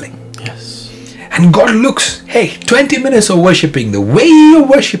is bubbling. Yes. And God looks, hey, 20 minutes of worshiping, the way you're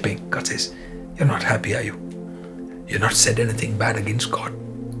worshiping, God says, you're not happy, are you? You've not said anything bad against God.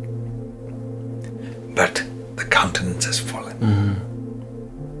 But the countenance has fallen.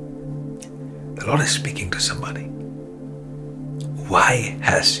 The Lord is speaking to somebody. Why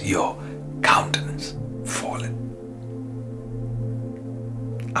has your countenance fallen?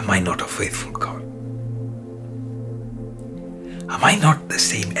 Am I not a faithful God? Am I not the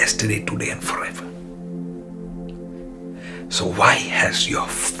same yesterday, today, and forever? So why has your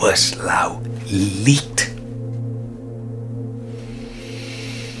first love leaked?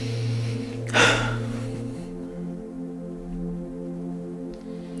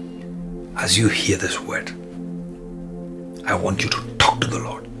 As you hear this word, I want you to talk to the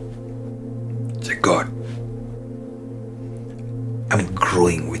Lord. Say, God, I'm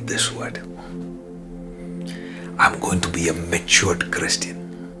growing with this word. I'm going to be a matured Christian.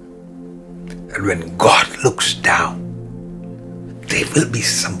 And when God looks down, there will be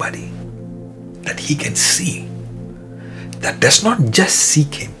somebody that He can see that does not just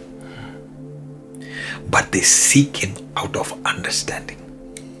seek Him, but they seek Him out of understanding.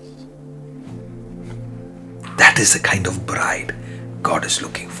 That is the kind of bride God is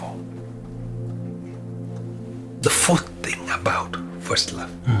looking for. The fourth thing about first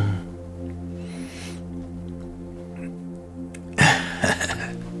love.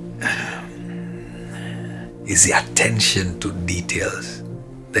 Is the attention to details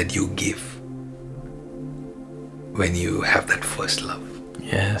that you give when you have that first love.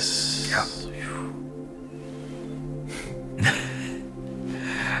 Yes. Yeah.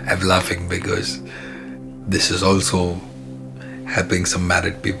 I'm laughing because this is also helping some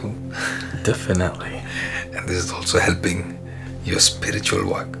married people. Definitely. And this is also helping your spiritual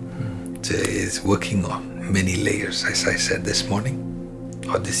work. So it's working on many layers, as I said this morning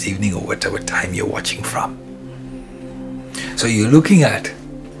or this evening or whatever time you're watching from. So you're looking at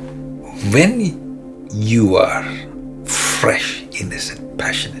when you are fresh, innocent,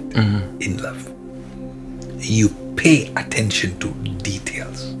 passionate, in love, you pay attention to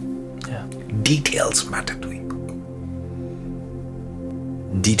details. Yeah. Details matter to you.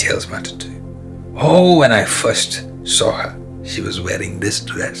 Details matter to you. Oh, when I first saw her, she was wearing this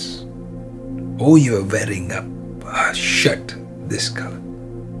dress. Oh, you were wearing a shirt this color.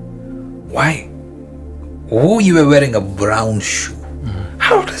 Why? Oh, you were wearing a brown shoe.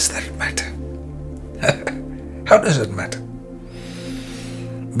 How does that matter? How does it matter?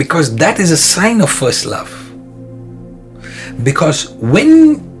 Because that is a sign of first love. Because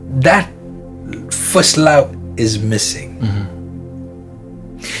when that first love is missing,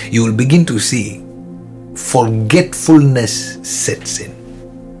 you will begin to see forgetfulness sets in.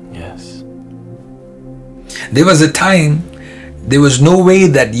 Yes. There was a time, there was no way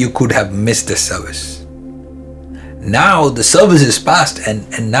that you could have missed the service. Now the service is past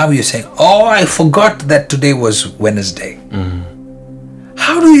and now you're saying, oh, I forgot that today was Wednesday.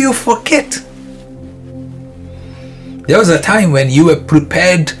 How do you forget? There was a time when you were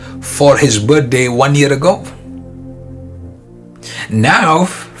prepared for his birthday 1 year ago. Now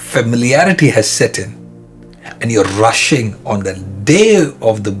familiarity has set in and you're rushing on the day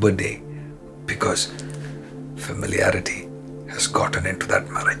of the birthday because familiarity has gotten into that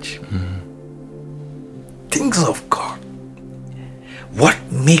marriage. Things of God. What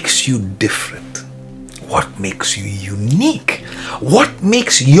makes you different? What makes you unique? What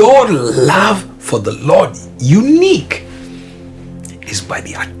makes your love for the Lord unique is by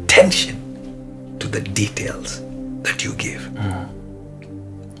the attention to the details that you give.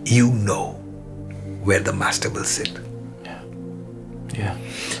 You know where the master will sit. Yeah.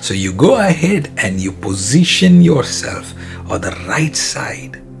 So you go ahead and you position yourself on the right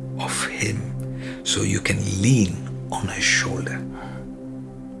side of him so you can lean on his shoulder.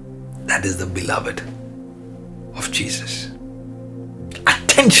 That is the beloved of Jesus.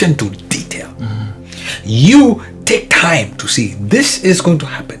 Attention to detail. You take time to see this is going to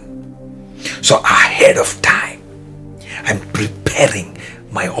happen. So ahead of time, I'm preparing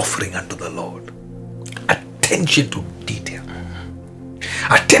my offering unto the Lord. Attention to detail.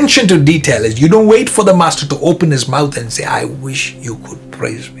 Attention to detail is you don't wait for the master to open his mouth and say, I wish you could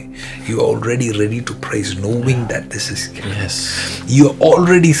praise me. You're already ready to praise, knowing that this is coming. Yes. You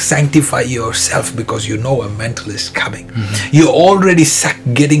already sanctify yourself because you know a mantle is coming. You're already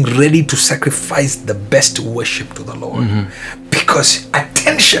getting ready to sacrifice the best worship to the Lord. Because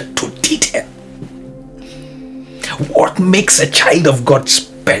attention to detail. What makes a child of God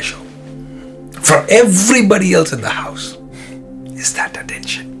special from everybody else in the house is that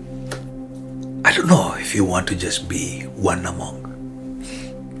attention. I don't know if you want to just be one among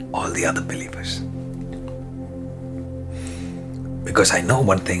all the other believers. Because I know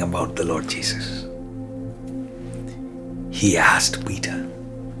one thing about the Lord Jesus. He asked Peter,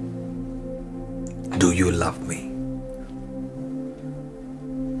 do you love me?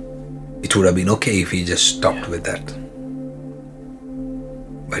 It would have been okay if he just stopped with that.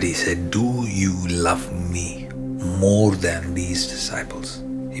 But he said, do you love me more than these disciples?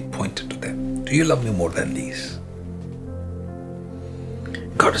 He pointed to them. Do you love me more than these?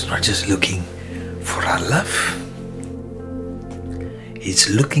 God is not just looking for our love. He's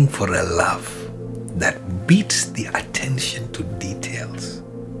looking for a love that beats the attention to details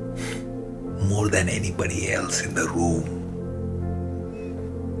more than anybody else in the room.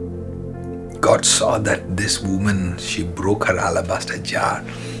 God saw that this woman, she broke her alabaster jar.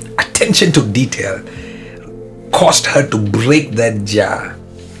 Attention to detail caused her to break that jar.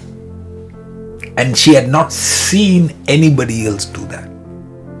 And she had not seen anybody else do that.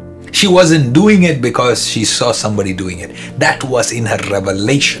 She wasn't doing it because she saw somebody doing it. That was in her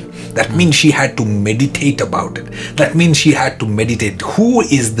revelation. That means she had to meditate about it. That means she had to meditate. Who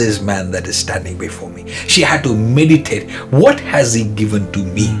is this man that is standing before me? She had to meditate. What has he given to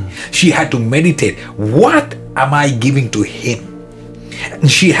me? She had to meditate. What am I giving to him?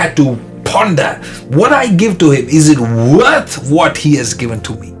 And she had to ponder. What I give to him, is it worth what he has given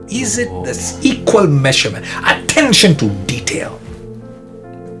to me? Is it this equal measurement? Attention to detail.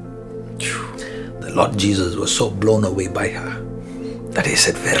 The Lord Jesus was so blown away by her that he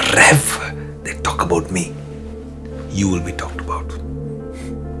said, wherever they talk about me, you will be talked about.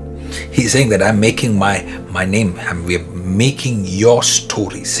 He's saying that I'm making my name, we're making your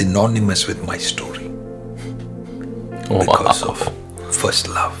story synonymous with my story. Because of first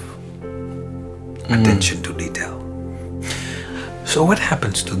love. Attention to detail. So what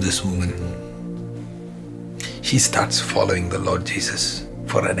happens to this woman? She starts following the Lord Jesus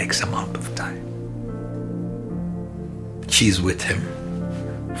for an X amount of time. She's with him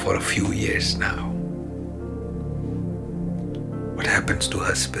for a few years now. What happens to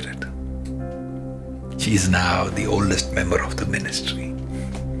her spirit? She is now the oldest member of the ministry.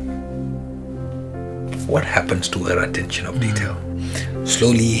 What happens to her attention of detail?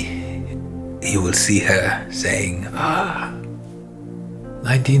 Slowly, you will see her saying,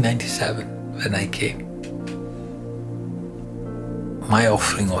 1997, when I came, my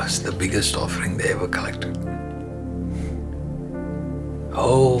offering was the biggest offering they ever collected.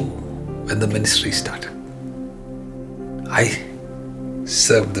 Oh, when the ministry started, I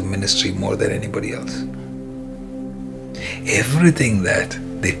served the ministry more than anybody else. Everything that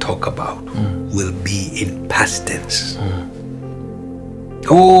they talk about will be in past tense.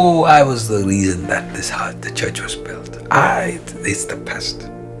 Oh, I was the reason that the church was built. It's the past.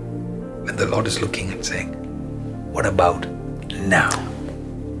 When the Lord is looking and saying, what about now?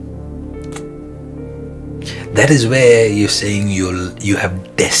 That is where you're saying you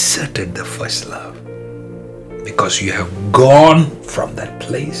have deserted the first love. Because you have gone from that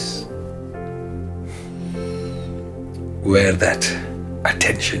place where that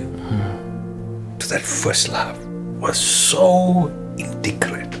attention to that first love was so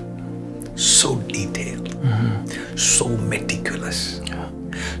intricate, so detailed, so meticulous,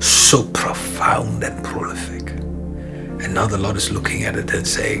 so profound and prolific. And now the Lord is looking at it and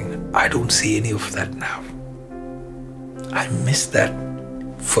saying, I don't see any of that now. I miss that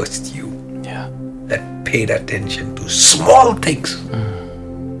first you that paid attention to small things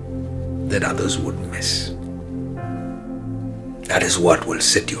that others would miss. That is what will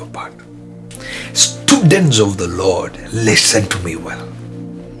set you apart. Students of the Lord, listen to me well.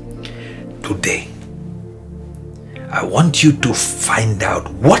 Today, I want you to find out,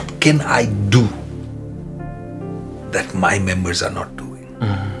 what can I do that my members are not doing?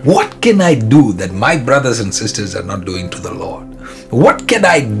 What can I do that my brothers and sisters are not doing to the Lord? What can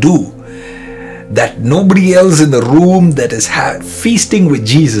I do that nobody else in the room that is feasting with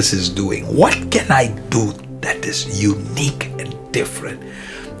Jesus is doing? What can I do that is unique and different,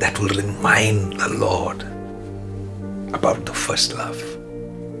 that will remind the Lord about the first love?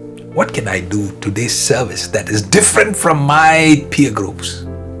 What can I do today's service that is different from my peer groups?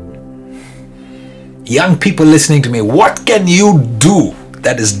 Young people listening to me, what can you do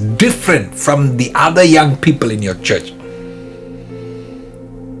that is different from the other young people in your church?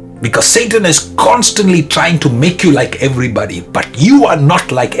 Because Satan is constantly trying to make you like everybody, but you are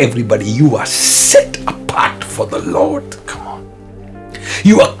not like everybody. You are set apart for the Lord. Come on.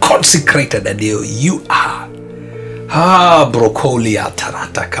 You are consecrated, and you are.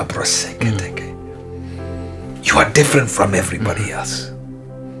 You are different from everybody else.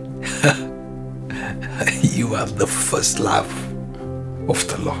 You are the first love of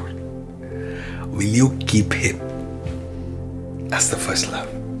the Lord. Will you keep him as the first love?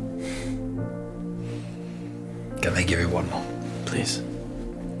 Can I give you one more? Please.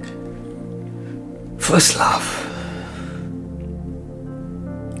 First love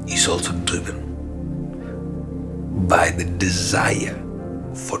is also driven by the desire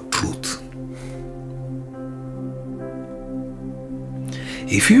for truth.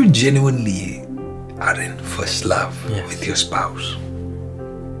 If you genuinely are in first love with your spouse,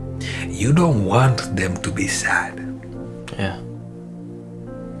 you don't want them to be sad. Yeah.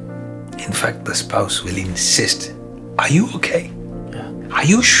 In fact, the spouse will insist, are you okay? Yeah. Are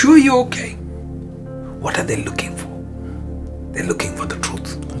you sure you're okay? What are they looking for? They're looking for the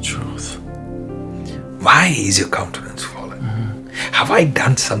truth. The truth. Why is your countenance fallen? Have I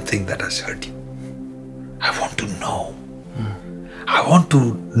done something that has hurt you? I want to know. I want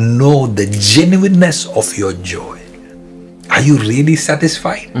to know the genuineness of your joy. Are you really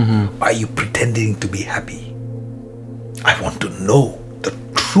satisfied? Or are you pretending to be happy? I want to know the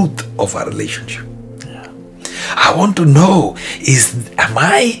truth of our relationship. I want to know, am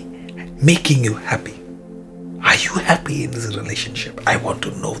I making you happy? Are you happy in this relationship? I want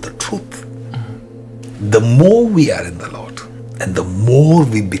to know the truth. The more we are in the Lord and the more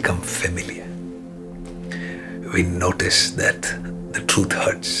we become familiar, we notice that the truth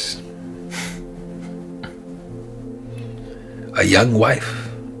hurts. A young wife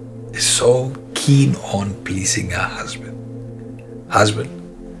is so keen on pleasing her husband. Husband,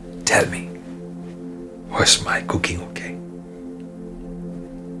 tell me, was my cooking okay?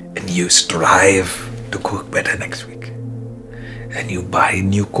 And you strive to cook better next week. And you buy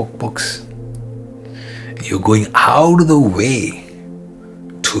new cookbooks. You're going out of the way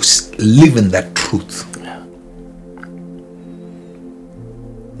to live in that truth. Yeah.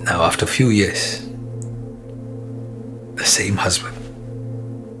 Now, after a few years, the same husband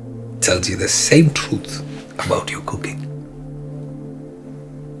tells you the same truth about your cooking.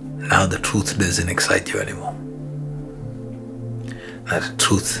 Now the truth doesn't excite you anymore. Now the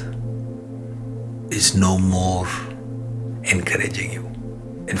truth is no more encouraging you.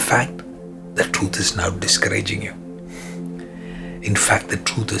 In fact, the truth is now discouraging you. In fact, the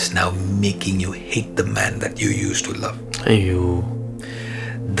truth is now making you hate the man that you used to love.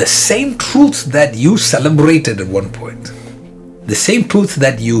 The same truth that you celebrated at one point, the same truth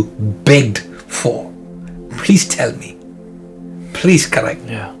that you begged for, please tell me, please correct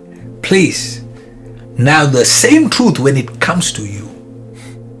me, please. Now the same truth, when it comes to you,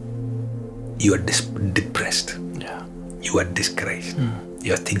 you are depressed, you are discouraged,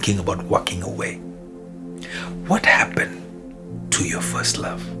 you are thinking about walking away. What happened to your first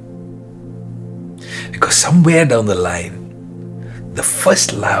love? Because somewhere down the line, the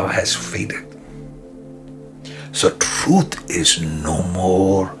first love has faded. So truth is no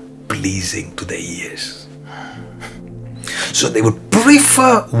more pleasing to their ears. So they would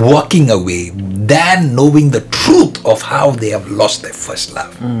prefer walking away than knowing the truth of how they have lost their first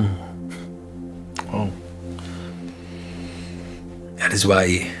love. That is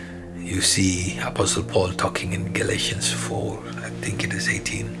why you see Apostle Paul talking in Galatians 4, I think it is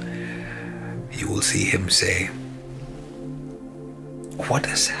 18. You will see him say, what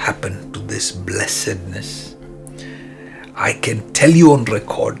has happened to this blessedness? I can tell you on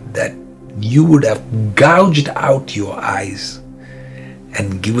record that you would have gouged out your eyes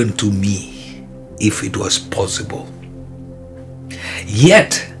and given to me if it was possible.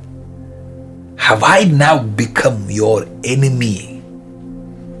 Yet have I now become your enemy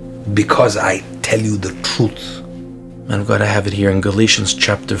because I tell you the truth. Man of God, I have it here in Galatians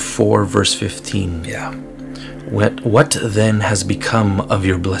chapter 4, verse 15. Yeah. What then has become of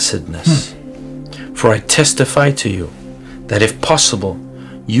your blessedness? For I testify to you that if possible,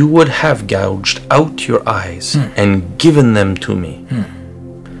 you would have gouged out your eyes and given them to me.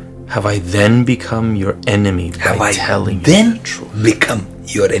 Have I then become your enemy by telling you the truth? Become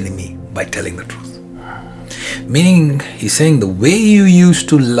your enemy by telling the truth? Meaning, he's saying the way you used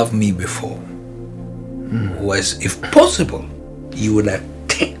to love me before was, if possible, you would have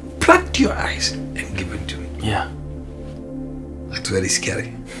plucked your eyes and given to me. Yeah. That's very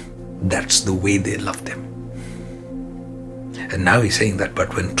scary. That's the way they loved him. And now he's saying that,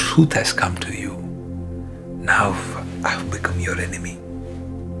 but when truth has come to you, now I've become your enemy.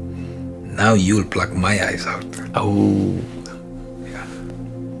 Now you'll pluck my eyes out. Oh. Yeah.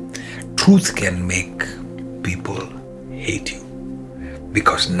 Truth can make people hate you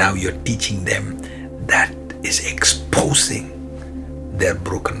because now you're teaching them that is exposing their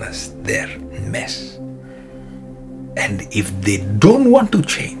brokenness, their mess. And if they don't want to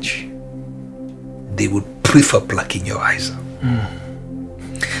change, they would prefer plucking your eyes out.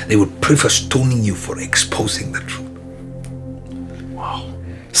 They would prefer stoning you for exposing the truth. Wow.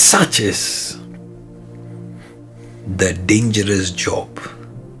 Such is the dangerous job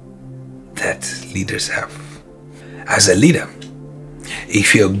that leaders have. As a leader,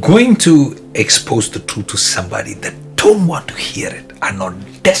 if you're going to expose the truth to somebody that don't want to hear it, are not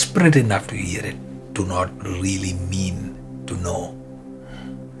desperate enough to hear it, do not really mean to know,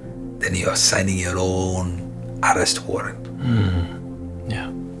 then you are signing your own arrest warrant. Yeah.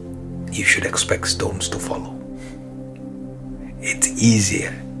 You should expect stones to follow. It's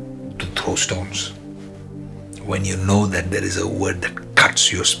easier to throw stones when you know that there is a word that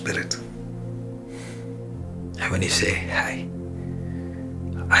cuts your spirit. And when you say, hey,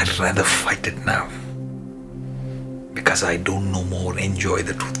 I'd rather fight it now because I don't no more enjoy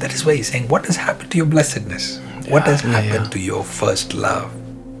the truth. That is why he's saying, what has happened to your blessedness? What has happened to your first love?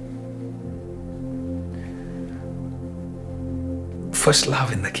 First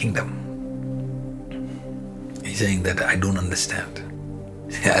love in the kingdom. He's saying that I don't understand.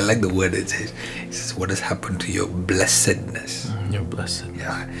 I like the word it says. It says, what has happened to your blessedness? You're blessed.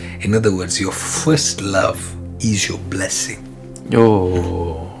 Yeah. In other words, your first love is your blessing.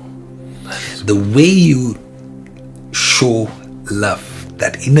 Oh. The way you show love,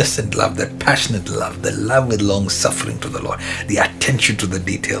 that innocent love, that passionate love, the love with long suffering to the Lord, the attention to the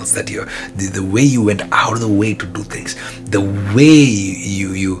details, that the way you went out of the way to do things, the way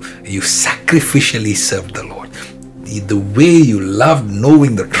you sacrificially served the Lord, the way you loved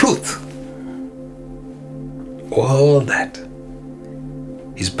knowing the truth, all that.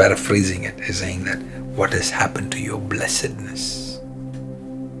 He's paraphrasing it. He's saying that what has happened to your blessedness.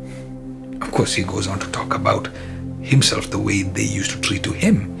 Of course, he goes on to talk about himself, the way they used to treat to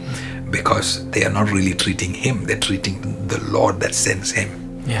him, because they are not really treating him, they're treating the Lord that sends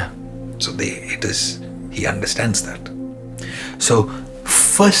him. Yeah. So he understands that. So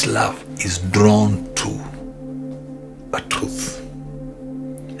first love is drawn to a truth,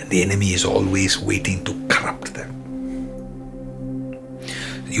 and the enemy is always waiting to corrupt them.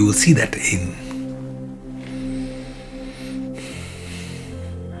 You will see that in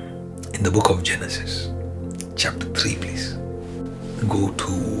the book of Genesis, chapter 3, please. Go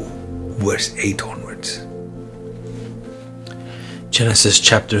to verse 8 onwards. Genesis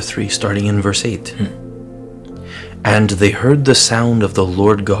chapter 3, starting in verse 8. And they heard the sound of the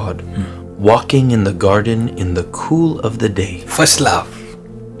Lord God walking in the garden in the cool of the day. First love.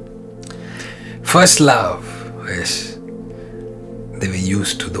 First love is they were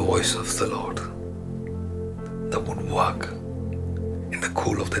used to the voice of the Lord that would walk in the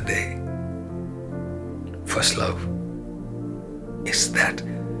cool of the day. First love is that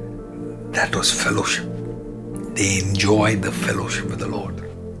was fellowship. They enjoyed the fellowship with the Lord.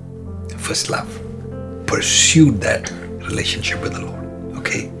 First love pursued that relationship with the Lord.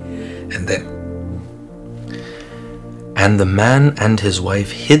 Okay? And then, and the man and his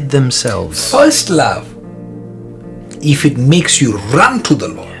wife hid themselves. First love, if it makes you run to the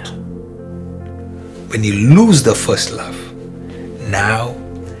Lord, when you lose the first love, now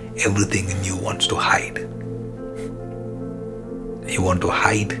everything in you wants to hide. You want to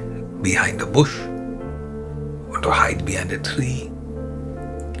hide behind a bush. You want to hide behind a tree.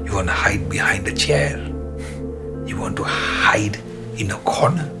 You want to hide behind a chair. You want to hide in a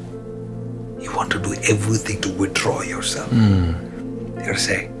corner. You want to do everything to withdraw yourself. You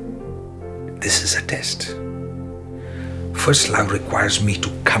say, this is a test. First love requires me to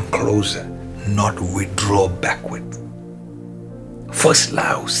come closer, not withdraw backward. First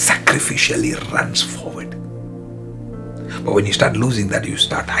love sacrificially runs forward. But when you start losing that, you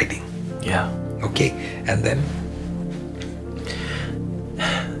start hiding. Yeah. Okay? And then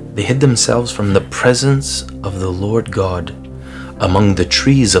they hid themselves from the presence of the Lord God among the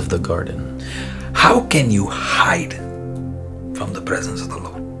trees of the garden. How can you hide from the presence of the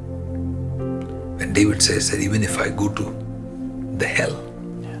Lord? When David says that even if I go to the hell,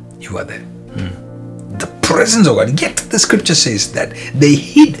 you are there. The presence of God. Yet the scripture says that they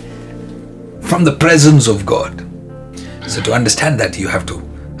hid from the presence of God. So to understand that, you have to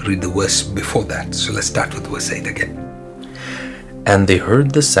read the verse before that. So let's start with verse 8 again. And they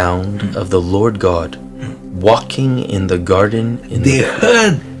heard the sound of the Lord God walking in the garden. They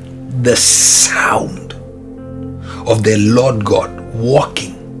heard the sound of their Lord God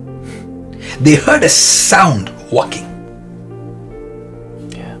walking. They heard a sound walking.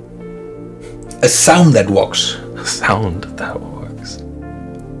 Yeah. A sound that walks. A sound that walks.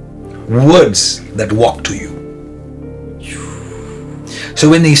 Words that walk to you. So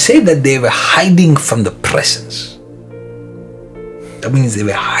when they say that they were hiding from the presence, that means they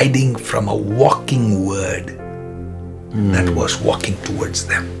were hiding from a walking word that was walking towards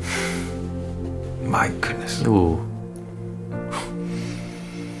them. My goodness. Ooh.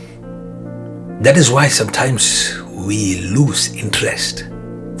 That is why sometimes we lose interest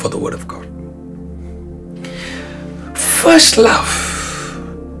for the Word of God. First love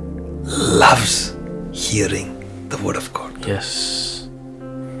loves hearing the Word of God. Yes.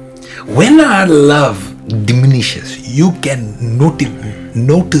 When our love diminishes, you can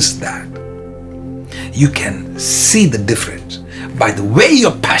notice that. You can see the difference by the way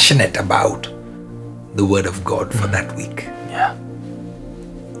you're passionate about the Word of God for that week. Yeah.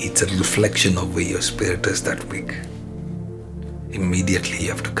 It's a reflection of where your spirit is that week. Immediately you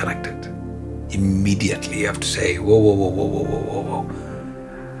have to correct it. Immediately you have to say, whoa.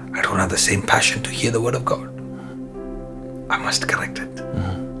 I don't have the same passion to hear the Word of God. I must correct it.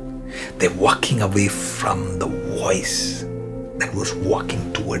 They're walking away from the voice that was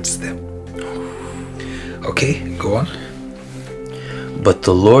walking towards them. Okay, go on. But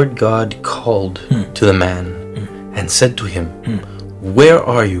the Lord God called to the man and said to him, where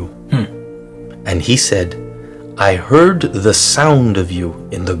are you? And he said, I heard the sound of you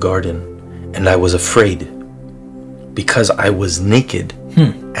in the garden, and I was afraid, because I was naked,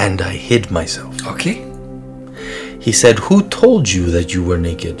 and I hid myself. Okay. He said, who told you that you were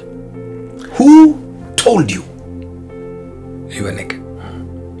naked? Who told you you were naked?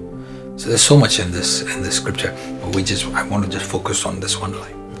 So there's so much in this scripture, but I want to just focus on this one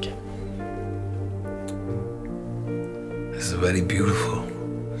line. Okay. This is a very beautiful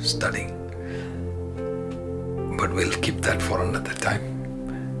study, but we'll keep that for another time.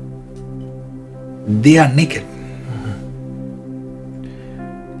 They are naked.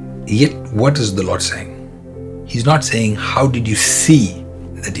 Yet what is the Lord saying? He's not saying, how did you see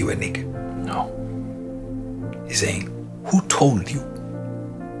that you were naked? No. He's saying, who told you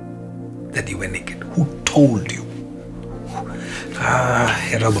that you were naked? Who told you?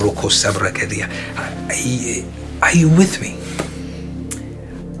 Are you with me?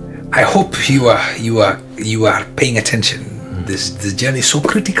 I hope you are paying attention. This journey is so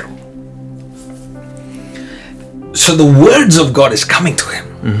critical. So the words of God is coming to him.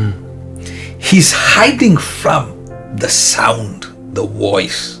 He's hiding from the sound, the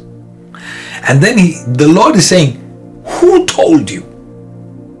voice. And then the Lord is saying, who told you?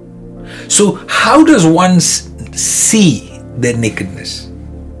 So how does one see their nakedness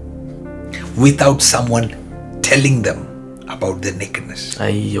without someone telling them about their nakedness?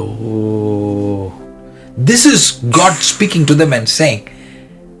 Ayo. This is God speaking to them and saying,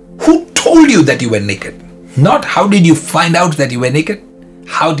 who told you that you were naked? Not how did you find out that you were naked?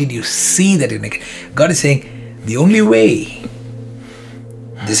 How did you see that you're naked? God is saying, the only way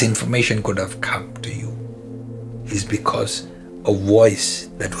this information could have come to you is because a voice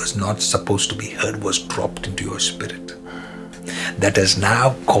that was not supposed to be heard was dropped into your spirit. That has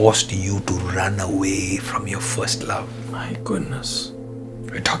now caused you to run away from your first love. My goodness.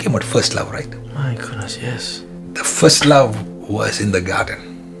 We're talking about first love, right? My goodness, yes. The first love was in the garden.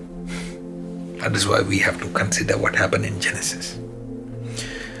 That is why we have to consider what happened in Genesis.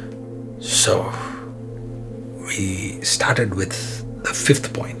 So, we started with the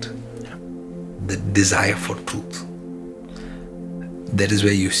 5th point, the desire for truth. That is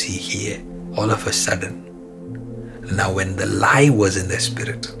where you see here, all of a sudden, now when the lie was in their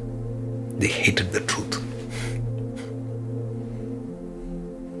spirit, they hated the truth.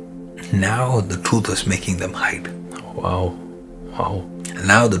 Now the truth was making them hide. Wow. Wow.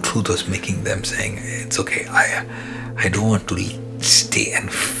 Now the truth was making them saying, it's okay, I don't want to stay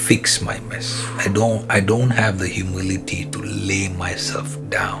and fix my mess. I don't have the humility to lay myself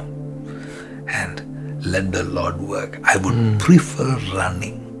down and let the Lord work. I would prefer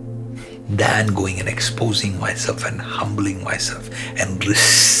running than going and exposing myself and humbling myself and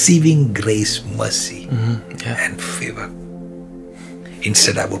receiving grace, mercy, and favor.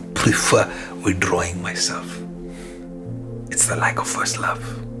 Instead, I would prefer withdrawing myself. It's the lack of first love.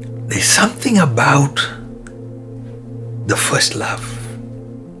 There's something about the first love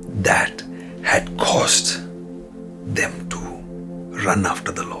that had caused them to run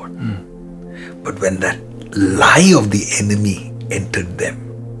after the Lord. But when that lie of the enemy entered them,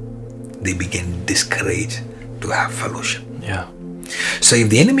 they became discouraged to have fellowship. Yeah. So if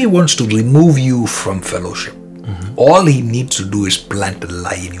the enemy wants to remove you from fellowship, all he needs to do is plant a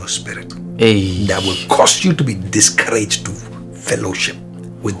lie in your spirit. Hey. That will cause you to be discouraged to fellowship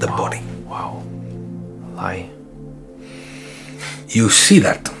with the body. Wow. Lie. You see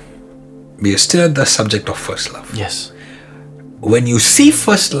that. We are still at the subject of first love. Yes. When you see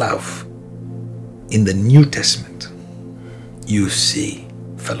first love in the New Testament, you see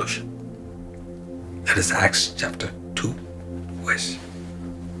fellowship. That is Acts chapter 2, verse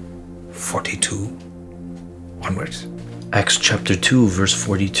 42 onwards. Acts chapter 2, verse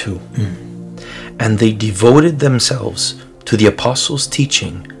 42. And they devoted themselves to the apostles'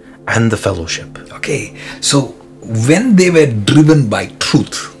 teaching and the fellowship. Okay, so when they were driven by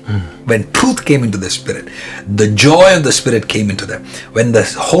truth, when truth came into the Spirit, the joy of the Spirit came into them. When the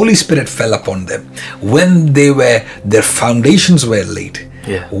Holy Spirit fell upon them, when their foundations were laid,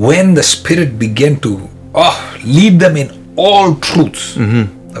 when the Spirit began to lead them in all truths.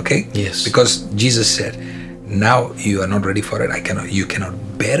 Okay? Yes. Because Jesus said, now you are not ready for it. You cannot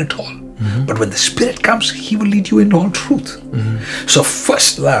bear it all. But when the Spirit comes, He will lead you into all truth. So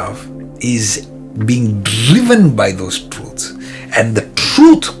first love is being driven by those truths. And the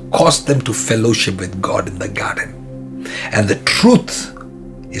truth caused them to fellowship with God in the garden. And the truth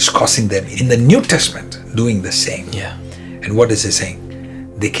is causing them in the New Testament doing the same. Yeah. And what is it saying?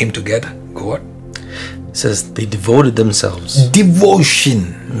 They came together. Go on. It says they devoted themselves.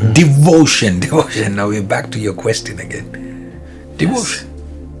 Devotion. Devotion. Now we're back to your question again.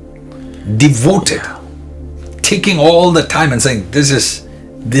 Devotion. Devoted. Taking all the time and saying, this is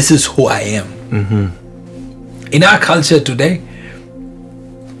who I am. In our culture today,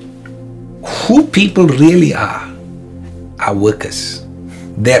 who people really are workers.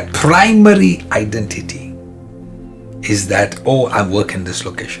 Their primary identity is that, oh, I work in this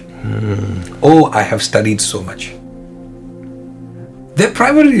location. Oh, I have studied so much. Their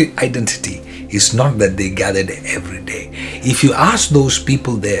primary identity is not that they gathered every day. If you ask those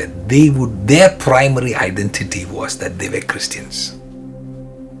people there, their primary identity was that they were Christians.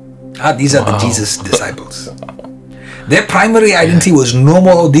 These are the Jesus disciples. Their primary identity was no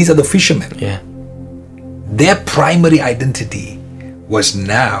more, these are the fishermen. Their primary identity was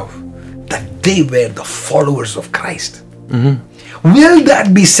now that they were the followers of Christ. Will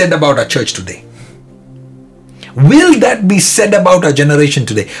that be said about our church today? Will that be said about our generation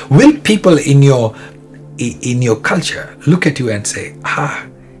today? Will people in your culture look at you and say,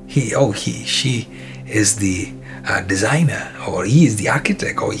 she is the designer, or he is the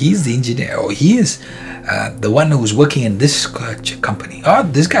architect, or he is the engineer, or he is the one who's working in this company.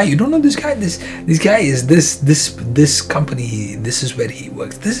 This guy, you don't know this guy. This guy is this company. This is where he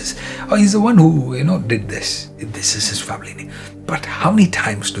works. He's the one who did this. This is his family name. But how many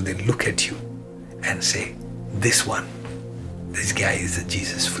times do they look at you and say, this guy is a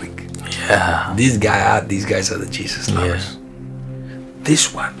Jesus freak. These guys are the Jesus lovers.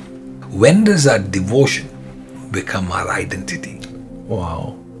 This one. When does our devotion become our identity?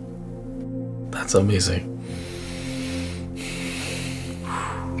 Wow. That's amazing.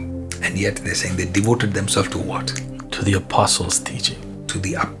 And yet they're saying they devoted themselves to what? To the apostles' teaching. To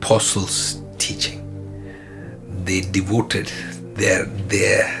the apostles' teaching. They devoted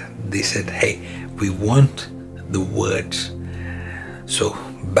they said, hey, we want the words. So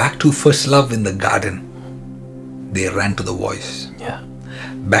back to first love in the garden, they ran to the voice.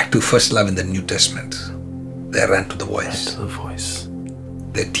 Back to first love in the New Testament, they ran to the voice.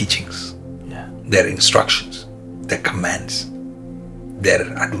 Their teachings, their instructions, their commands, their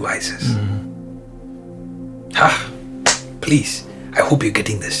advices. Please, I hope you're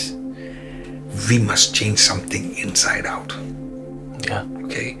getting this. We must change something inside out.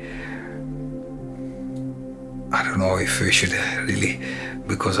 Okay. I don't know if we should really,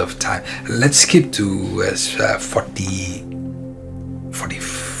 because of time. Let's skip to verse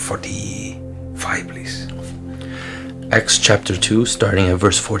 45, please. Acts chapter 2, starting at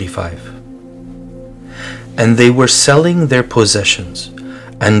verse 45. And they were selling their possessions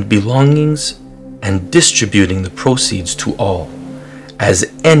and belongings and distributing the proceeds to all, as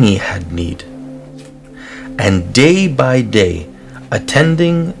any had need. And day by day,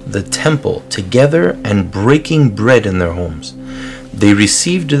 attending the temple together and breaking bread in their homes, they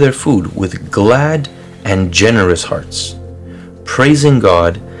received their food with glad and generous hearts, praising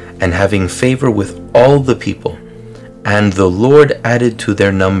God and having favor with all the people. And the Lord added to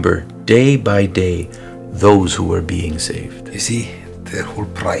their number day by day those who were being saved. You see, their whole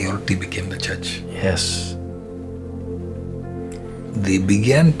priority became the church. Yes. They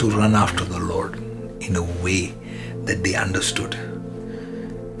began to run after the Lord in a way that they understood.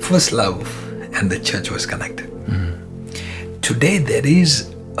 First love and the church was connected. Today there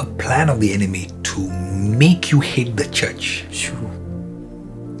is a plan of the enemy to make you hate the church.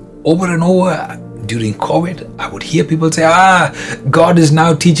 Over and over during COVID, I would hear people say, God is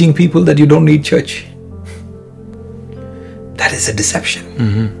now teaching people that you don't need church. That is a deception.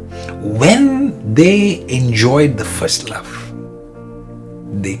 When they enjoyed the first love,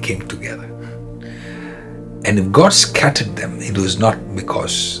 they came together. And if God scattered them, it was not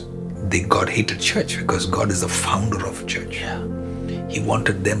because God hated church, because God is the founder of church. He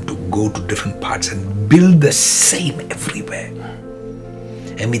wanted them to go to different parts and build the same everywhere.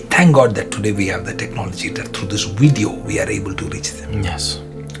 And we thank God that today we have the technology that through this video we are able to reach them. Yes.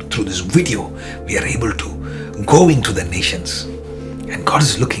 Through this video we are able to go into the nations. And God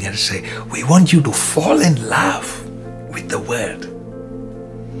is looking at us and say, we want you to fall in love with the word.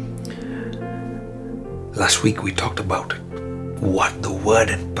 Last week we talked about what the word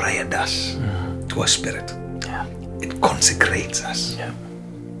and prayer does to our spirit. It consecrates us.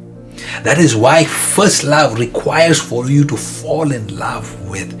 That is why first love requires for you to fall in love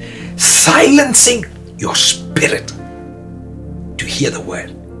with silencing your spirit to hear the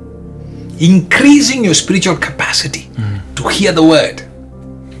word. Increasing your spiritual capacity to hear the word.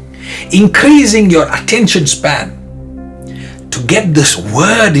 Increasing your attention span to get this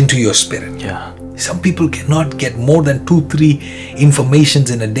word into your spirit. Some people cannot get more than 2-3 informations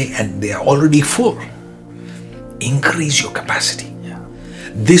in a day and they are already full. Increase your capacity.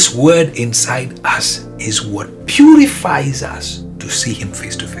 This word inside us is what purifies us to see Him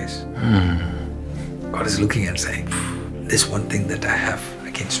face to face. God is looking and saying, this one thing that I have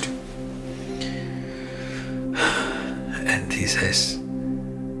against you. And He says,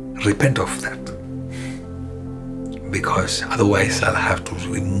 repent of that. Because otherwise I'll have to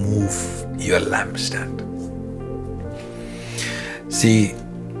remove your lampstand. See,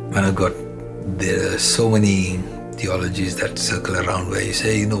 man of God, there are so many theologies that circle around where you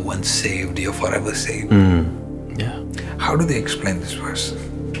say, once saved, you're forever saved. Yeah. How do they explain this verse?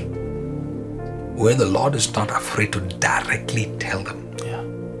 Where the Lord is not afraid to directly tell them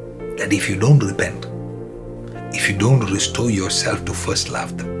that if you don't repent, if you don't restore yourself to first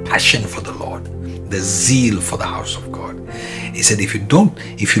love, the passion for the Lord, the zeal for the house of God. He said, if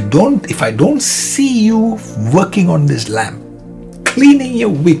I don't see you working on this lamp, cleaning your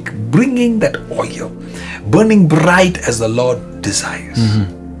wick, bringing that oil, burning bright as the Lord desires.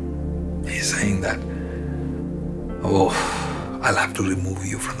 He's saying that, I'll have to remove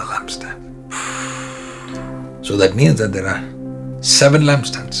you from the lampstand. So that means that there are 7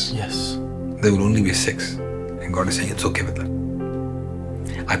 lampstands. Yes. There will only be 6. And God is saying it's okay with that.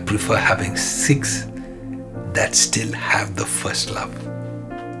 I prefer having 6 that still have the first love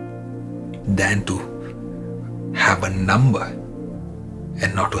than to have a number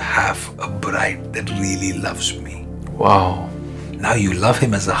and not to have a bride that really loves me. Wow. Now you love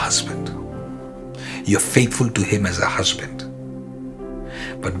Him as a husband. You're faithful to Him as a husband.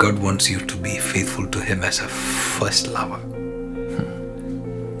 But God wants you to be faithful to Him as a first lover.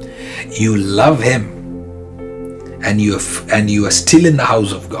 You love Him and you are still in the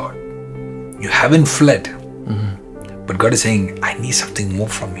house of God. You haven't fled. But God is saying, I need something more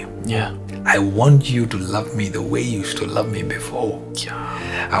from you. Yeah. I want you to love me the way you used to love me before.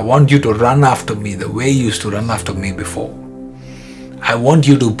 Yeah. I want you to run after me the way you used to run after me before. I want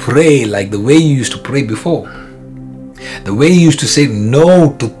you to pray like the way you used to pray before. The way you used to say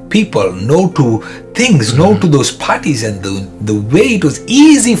no to people, no to things, no to those parties, and the way it was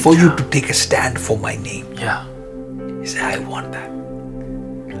easy for you to take a stand for my name. Yeah. He said, I want that.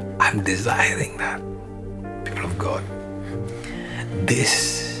 I'm desiring that. People of God,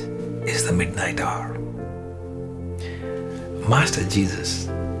 this is the midnight hour. Master Jesus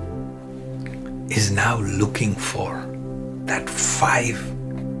is now looking for that 5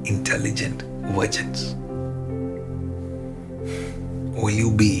 intelligent virgins. Will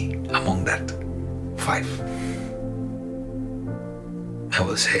you be among that 5? I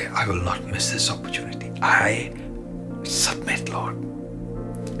will say, I will not miss this opportunity. I submit, Lord.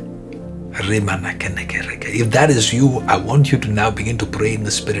 If that is you, I want you to now begin to pray in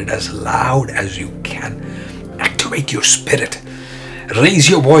the Spirit as loud as you can. Activate your spirit. Raise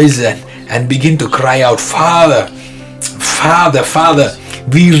your voice and begin to cry out, Father, Father, Father,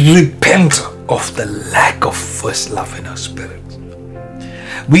 we repent of the lack of first love in our spirit.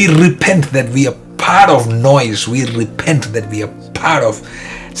 We repent that we are part of noise. We repent that we are part of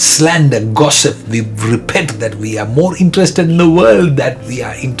slander, gossip. We repent that we are more interested in the world than we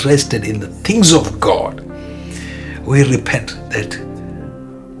are interested in the things of God. We repent that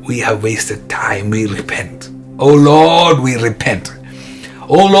we have wasted time. We repent. Oh Lord, we repent.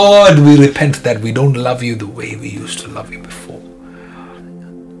 Oh Lord, we repent that we don't love you the way we used to love you before.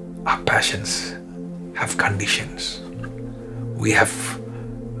 Our passions have conditions. We have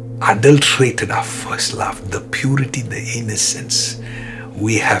adulterated our first love, the purity, the innocence.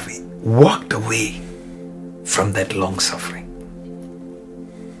 We have walked away from that long suffering.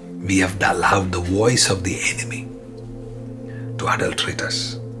 We have allowed the voice of the enemy to adulterate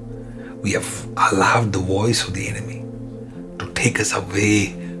us. We have allowed the voice of the enemy to take us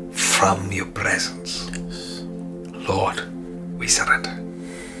away from your presence. Lord, we surrender.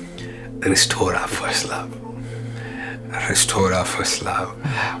 Restore our first love. Restore our first love.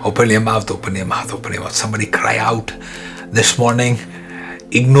 Open your mouth, open your mouth, open your mouth. Somebody cry out this morning.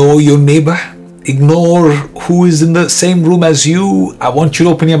 Ignore your neighbor. Ignore who is in the same room as you. I want you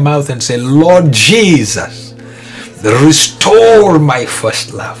to open your mouth and say, Lord Jesus, restore my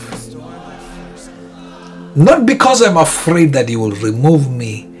first love. Not because I'm afraid that you will remove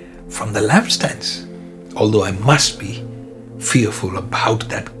me from the lampstands, although I must be fearful about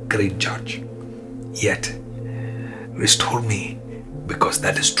that great judge. Yet, restore me because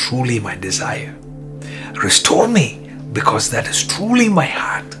that is truly my desire. Restore me because that is truly my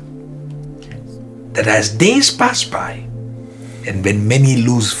heart. That as days pass by, and when many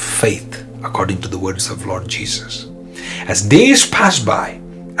lose faith, according to the words of Lord Jesus, as days pass by,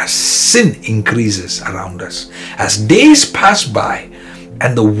 as sin increases around us, as days pass by,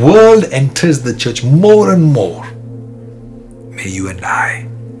 and the world enters the church more and more, may you and I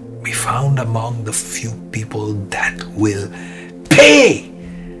be found among the few people that will pay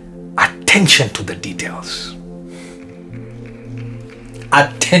attention to the details.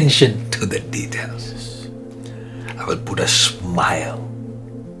 Attention to the details. I will put a smile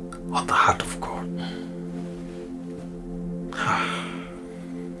on the heart of God.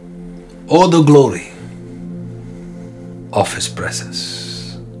 Oh, the glory of His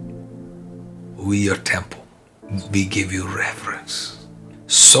presence. We, your temple, we give you reverence.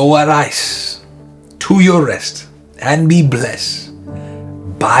 So arise to your rest and be blessed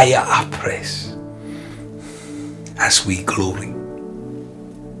by our praise as we glory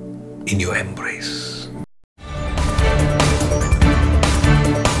in your embrace.